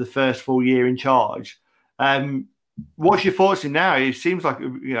seat for the first full year in charge. What's your thoughts in now? It seems like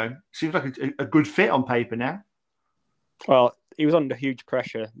a good fit on paper now. Well, he was under huge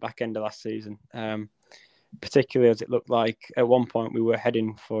pressure back end of last season, particularly as it looked like at one point we were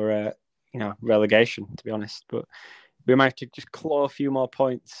heading for relegation, to be honest. But we managed to just claw a few more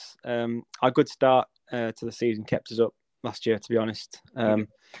points. Our good start to the season kept us up last year, to be honest.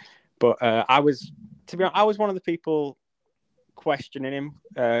 But I was one of the people questioning him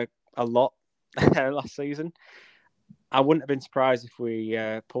a lot last season. I wouldn't have been surprised if we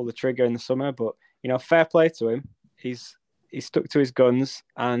pulled the trigger in the summer, but fair play to him. He's stuck to his guns,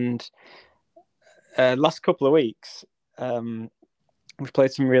 and last couple of weeks we've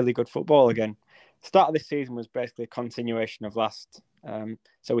played some really good football again. Start of this season was basically a continuation of last.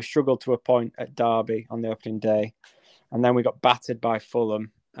 So we struggled to a point at Derby on the opening day, and then we got battered by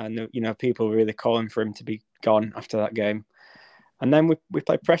Fulham, and people were really calling for him to be gone after that game. And then we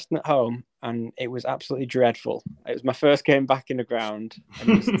played Preston at home, and it was absolutely dreadful. It was my first game back in the ground, and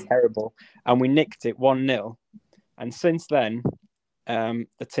it was terrible. And we nicked it 1-0. And since then,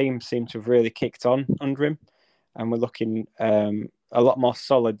 the team seemed to have really kicked on under him, and we're looking a lot more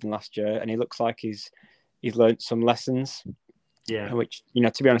solid than last year. And he looks like he's learnt some lessons. Yeah. Which,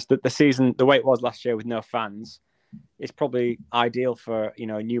 to be honest, the season, the way it was last year with no fans, is probably ideal for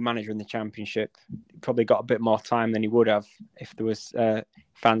a new manager in the Championship. He probably got a bit more time than he would have if there was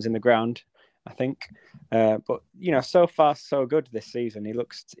fans in the ground, I think. But so far so good this season. He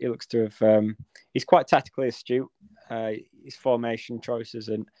looks to have. He's quite tactically astute. His formation choices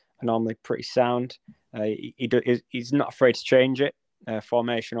are normally pretty sound. He's not afraid to change it,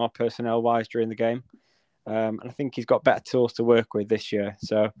 formation or personnel wise during the game. And I think he's got better tools to work with this year.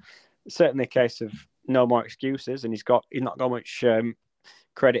 So certainly a case of no more excuses, and he's not got much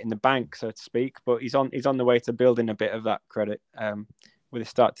credit in the bank, so to speak. But he's on the way to building a bit of that credit with the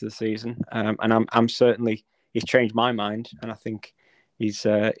start to the season. And I'm certainly, he's changed my mind, and I think he's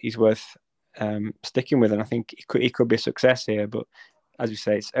worth sticking with, and I think he could be a success here. But as you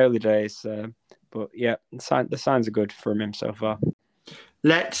say, it's early days. But yeah, the signs are good from him so far.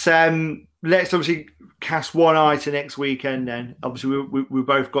 Let's obviously cast one eye to next weekend. Then obviously we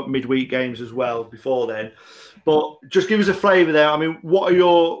both got midweek games as well before then, but just give us a flavour there. I mean, what are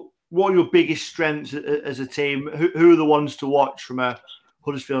your biggest strengths as a team? Who are the ones to watch from a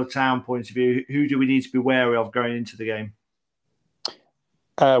Huddersfield Town point of view? Who do we need to be wary of going into the game?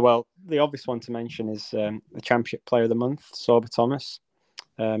 Well, the obvious one to mention is the Championship Player of the Month, Sorba Thomas.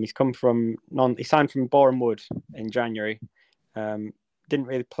 He signed from Boreham Wood in January. Didn't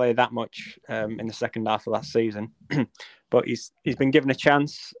really play that much in the second half of last season, but he's been given a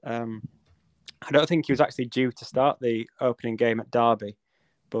chance. I don't think he was actually due to start the opening game at Derby,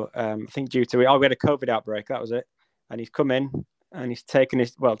 but I think we had a COVID outbreak, that was it, and he's come in and he's taken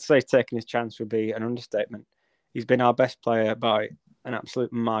his chance would be an understatement. He's been our best player by an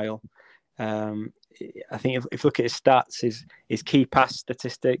absolute mile. I think if you look at his stats, his key pass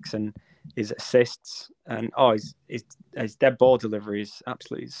statistics and his assists, and his dead ball delivery is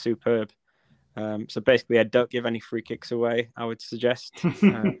absolutely superb. So basically, don't give any free kicks away, I would suggest.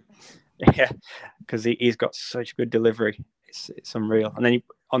 Yeah, because he's got such good delivery. It's unreal. And then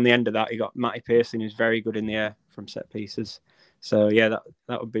on the end of that, he got Matty Pearson, who's very good in the air from set pieces. So yeah,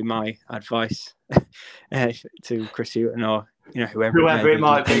 that would be my advice to Chris Hughton or whoever it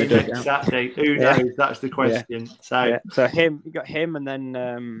might be. Exactly. Who knows? That's the question. Yeah. So you got him, and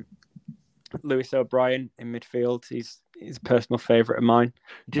then Lewis O'Brien in midfield. He's a personal favourite of mine.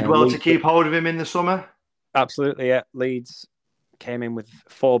 Did well to keep hold of him in the summer. Absolutely, yeah. Leeds came in with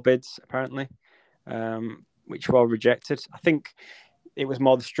 4 bids apparently, which were all rejected. I think it was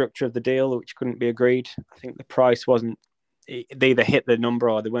more the structure of the deal which couldn't be agreed. I think the price wasn't. They either hit the number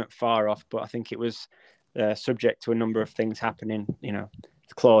or they weren't far off. But I think it was subject to a number of things happening.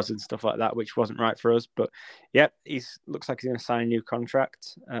 Clause and stuff like that, which wasn't right for us. But yeah, looks like he's going to sign a new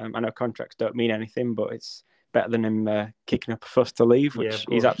contract. I know contracts don't mean anything, but it's better than him kicking up a fuss to leave, which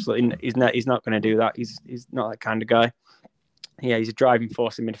he's absolutely he's not going to do that. He's not that kind of guy. Yeah, he's a driving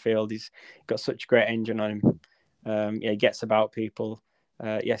force in midfield. He's got such a great engine on him. He gets about people.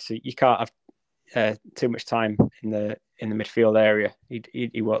 So you can't have too much time in the midfield area.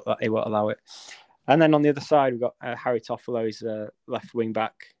 He won't allow it. And then on the other side, we've got Harry Toffolo, who's left wing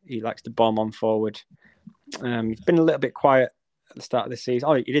back. He likes to bomb on forward. He's been a little bit quiet at the start of the season.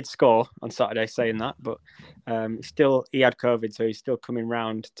 Oh, he did score on Saturday, saying that, but he had COVID, so he's still coming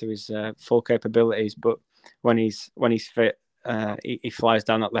round to his full capabilities. But when he's fit, he flies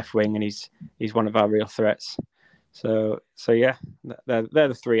down that left wing, and he's one of our real threats. So yeah, they're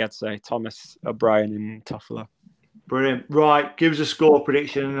the three, I'd say: Thomas, O'Brien, and Toffolo. Brilliant. Right, give us a score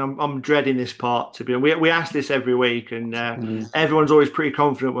prediction. I'm dreading this part, to be honest. We ask this every week, and everyone's always pretty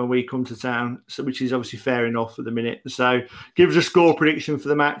confident when we come to town, which is obviously fair enough at the minute. So give us a score prediction for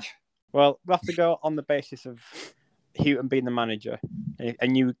the match. Well, we'll have to go on the basis of Houghton being the manager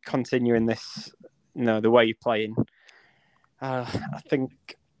and you continuing this, the way you're playing. I think,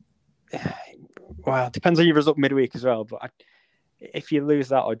 well, it depends on your result midweek as well. But if you lose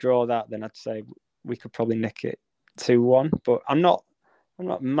that or draw that, then I'd say we could probably nick it 2-1, but I'm not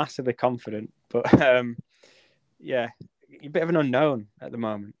massively confident. But yeah, you're a bit of an unknown at the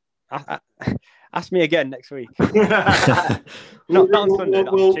moment. Ask me again next week. not on Sunday.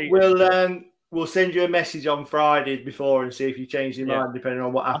 We'll send you a message on Friday before and see if you change your mind, depending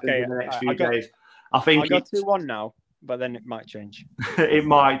on what happens in the next few days. I think I'll go 2-1 now, but then it might change. It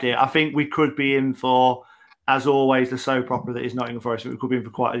might do. I think we could be in for, as always, the soap opera that is Nottingham Forest. We could be in for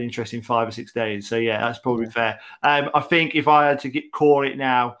quite an interesting 5 or 6 days. So yeah, that's probably fair. I think if I had to call it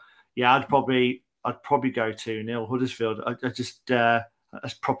now, yeah, I'd probably go 2-0 Huddersfield. I just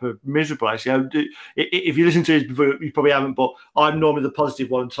that's proper miserable. Actually, if you listen to this before, you probably haven't. But I'm normally the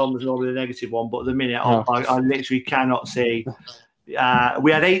positive one. Tom was normally the negative one. But at the minute, I literally cannot see. We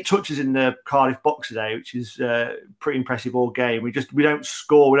had 8 touches in the Cardiff box today, which is pretty impressive all game. We don't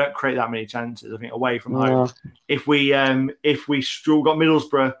score, we don't create that many chances. I think away from home. If we still got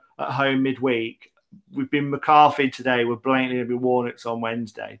Middlesbrough at home midweek, we've been McCarthy today. We're blatantly going to be Warnock's on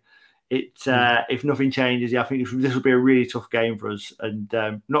Wednesday. If nothing changes, I think this will be a really tough game for us, and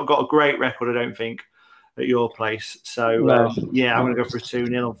not got a great record, I don't think, at your place. So I'm going to go for a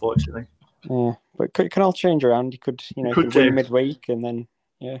 2-0, unfortunately. Yeah, but can all change around? You could win midweek, and then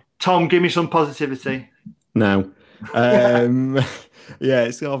Tom, give me some positivity. No. Yeah,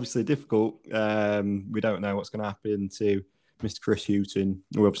 it's obviously difficult. We don't know what's going to happen to Mr. Chris Hughton.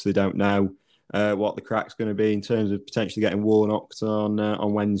 We obviously don't know what the crack's going to be in terms of potentially getting Warnock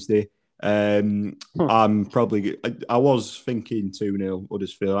on Wednesday. I was thinking 2-0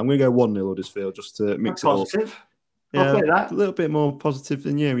 Huddersfield. I'm going to go 1-0 Huddersfield just to mix it up. Yeah, a little bit more positive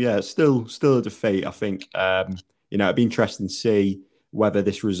than you. Yeah, still a defeat, I think. It'd be interesting to see whether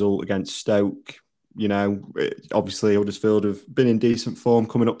this result against Stoke, obviously Huddersfield have been in decent form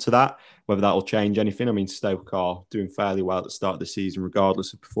coming up to that, whether that will change anything. I mean, Stoke are doing fairly well at the start of the season,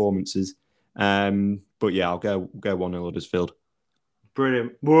 regardless of performances. But yeah, I'll go 1-0 Huddersfield.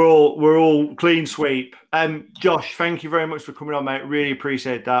 Brilliant. We're all clean sweep. Josh, thank you very much for coming on, mate. Really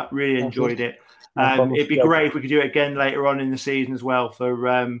appreciate that. Really enjoyed it. It'd be great if we could do it again later on in the season as well for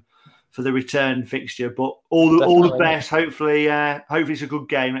the return fixture. But all the best. Hopefully it's a good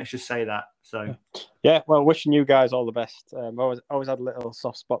game. Let's just say that. So yeah, well, wishing you guys all the best. Always had a little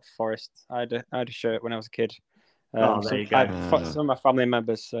soft spot for Forest. I had a shirt when I was a kid. There you go. Some of my family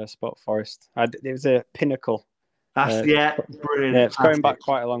members spot Forest. It was a pinnacle. That's brilliant. Yeah, it's going back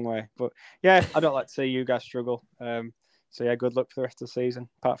quite a long way. But yeah, I don't like to see you guys struggle. So yeah, good luck for the rest of the season,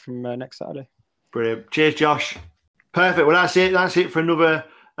 apart from next Saturday. Brilliant. Cheers, Josh. Perfect. Well, that's it. That's it for another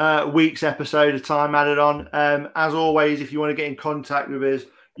week's episode of Time Added On. As always, if you want to get in contact with us,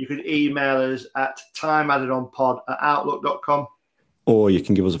 you can email us at timeaddedonpod@outlook.com. Or you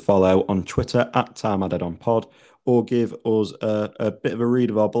can give us a follow on Twitter at timeaddedonpod, or give us a bit of a read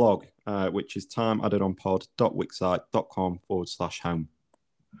of our blog, which is timeaddedonpod.wixsite.com/home.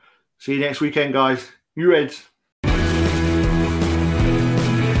 See you next weekend, guys. You Reds.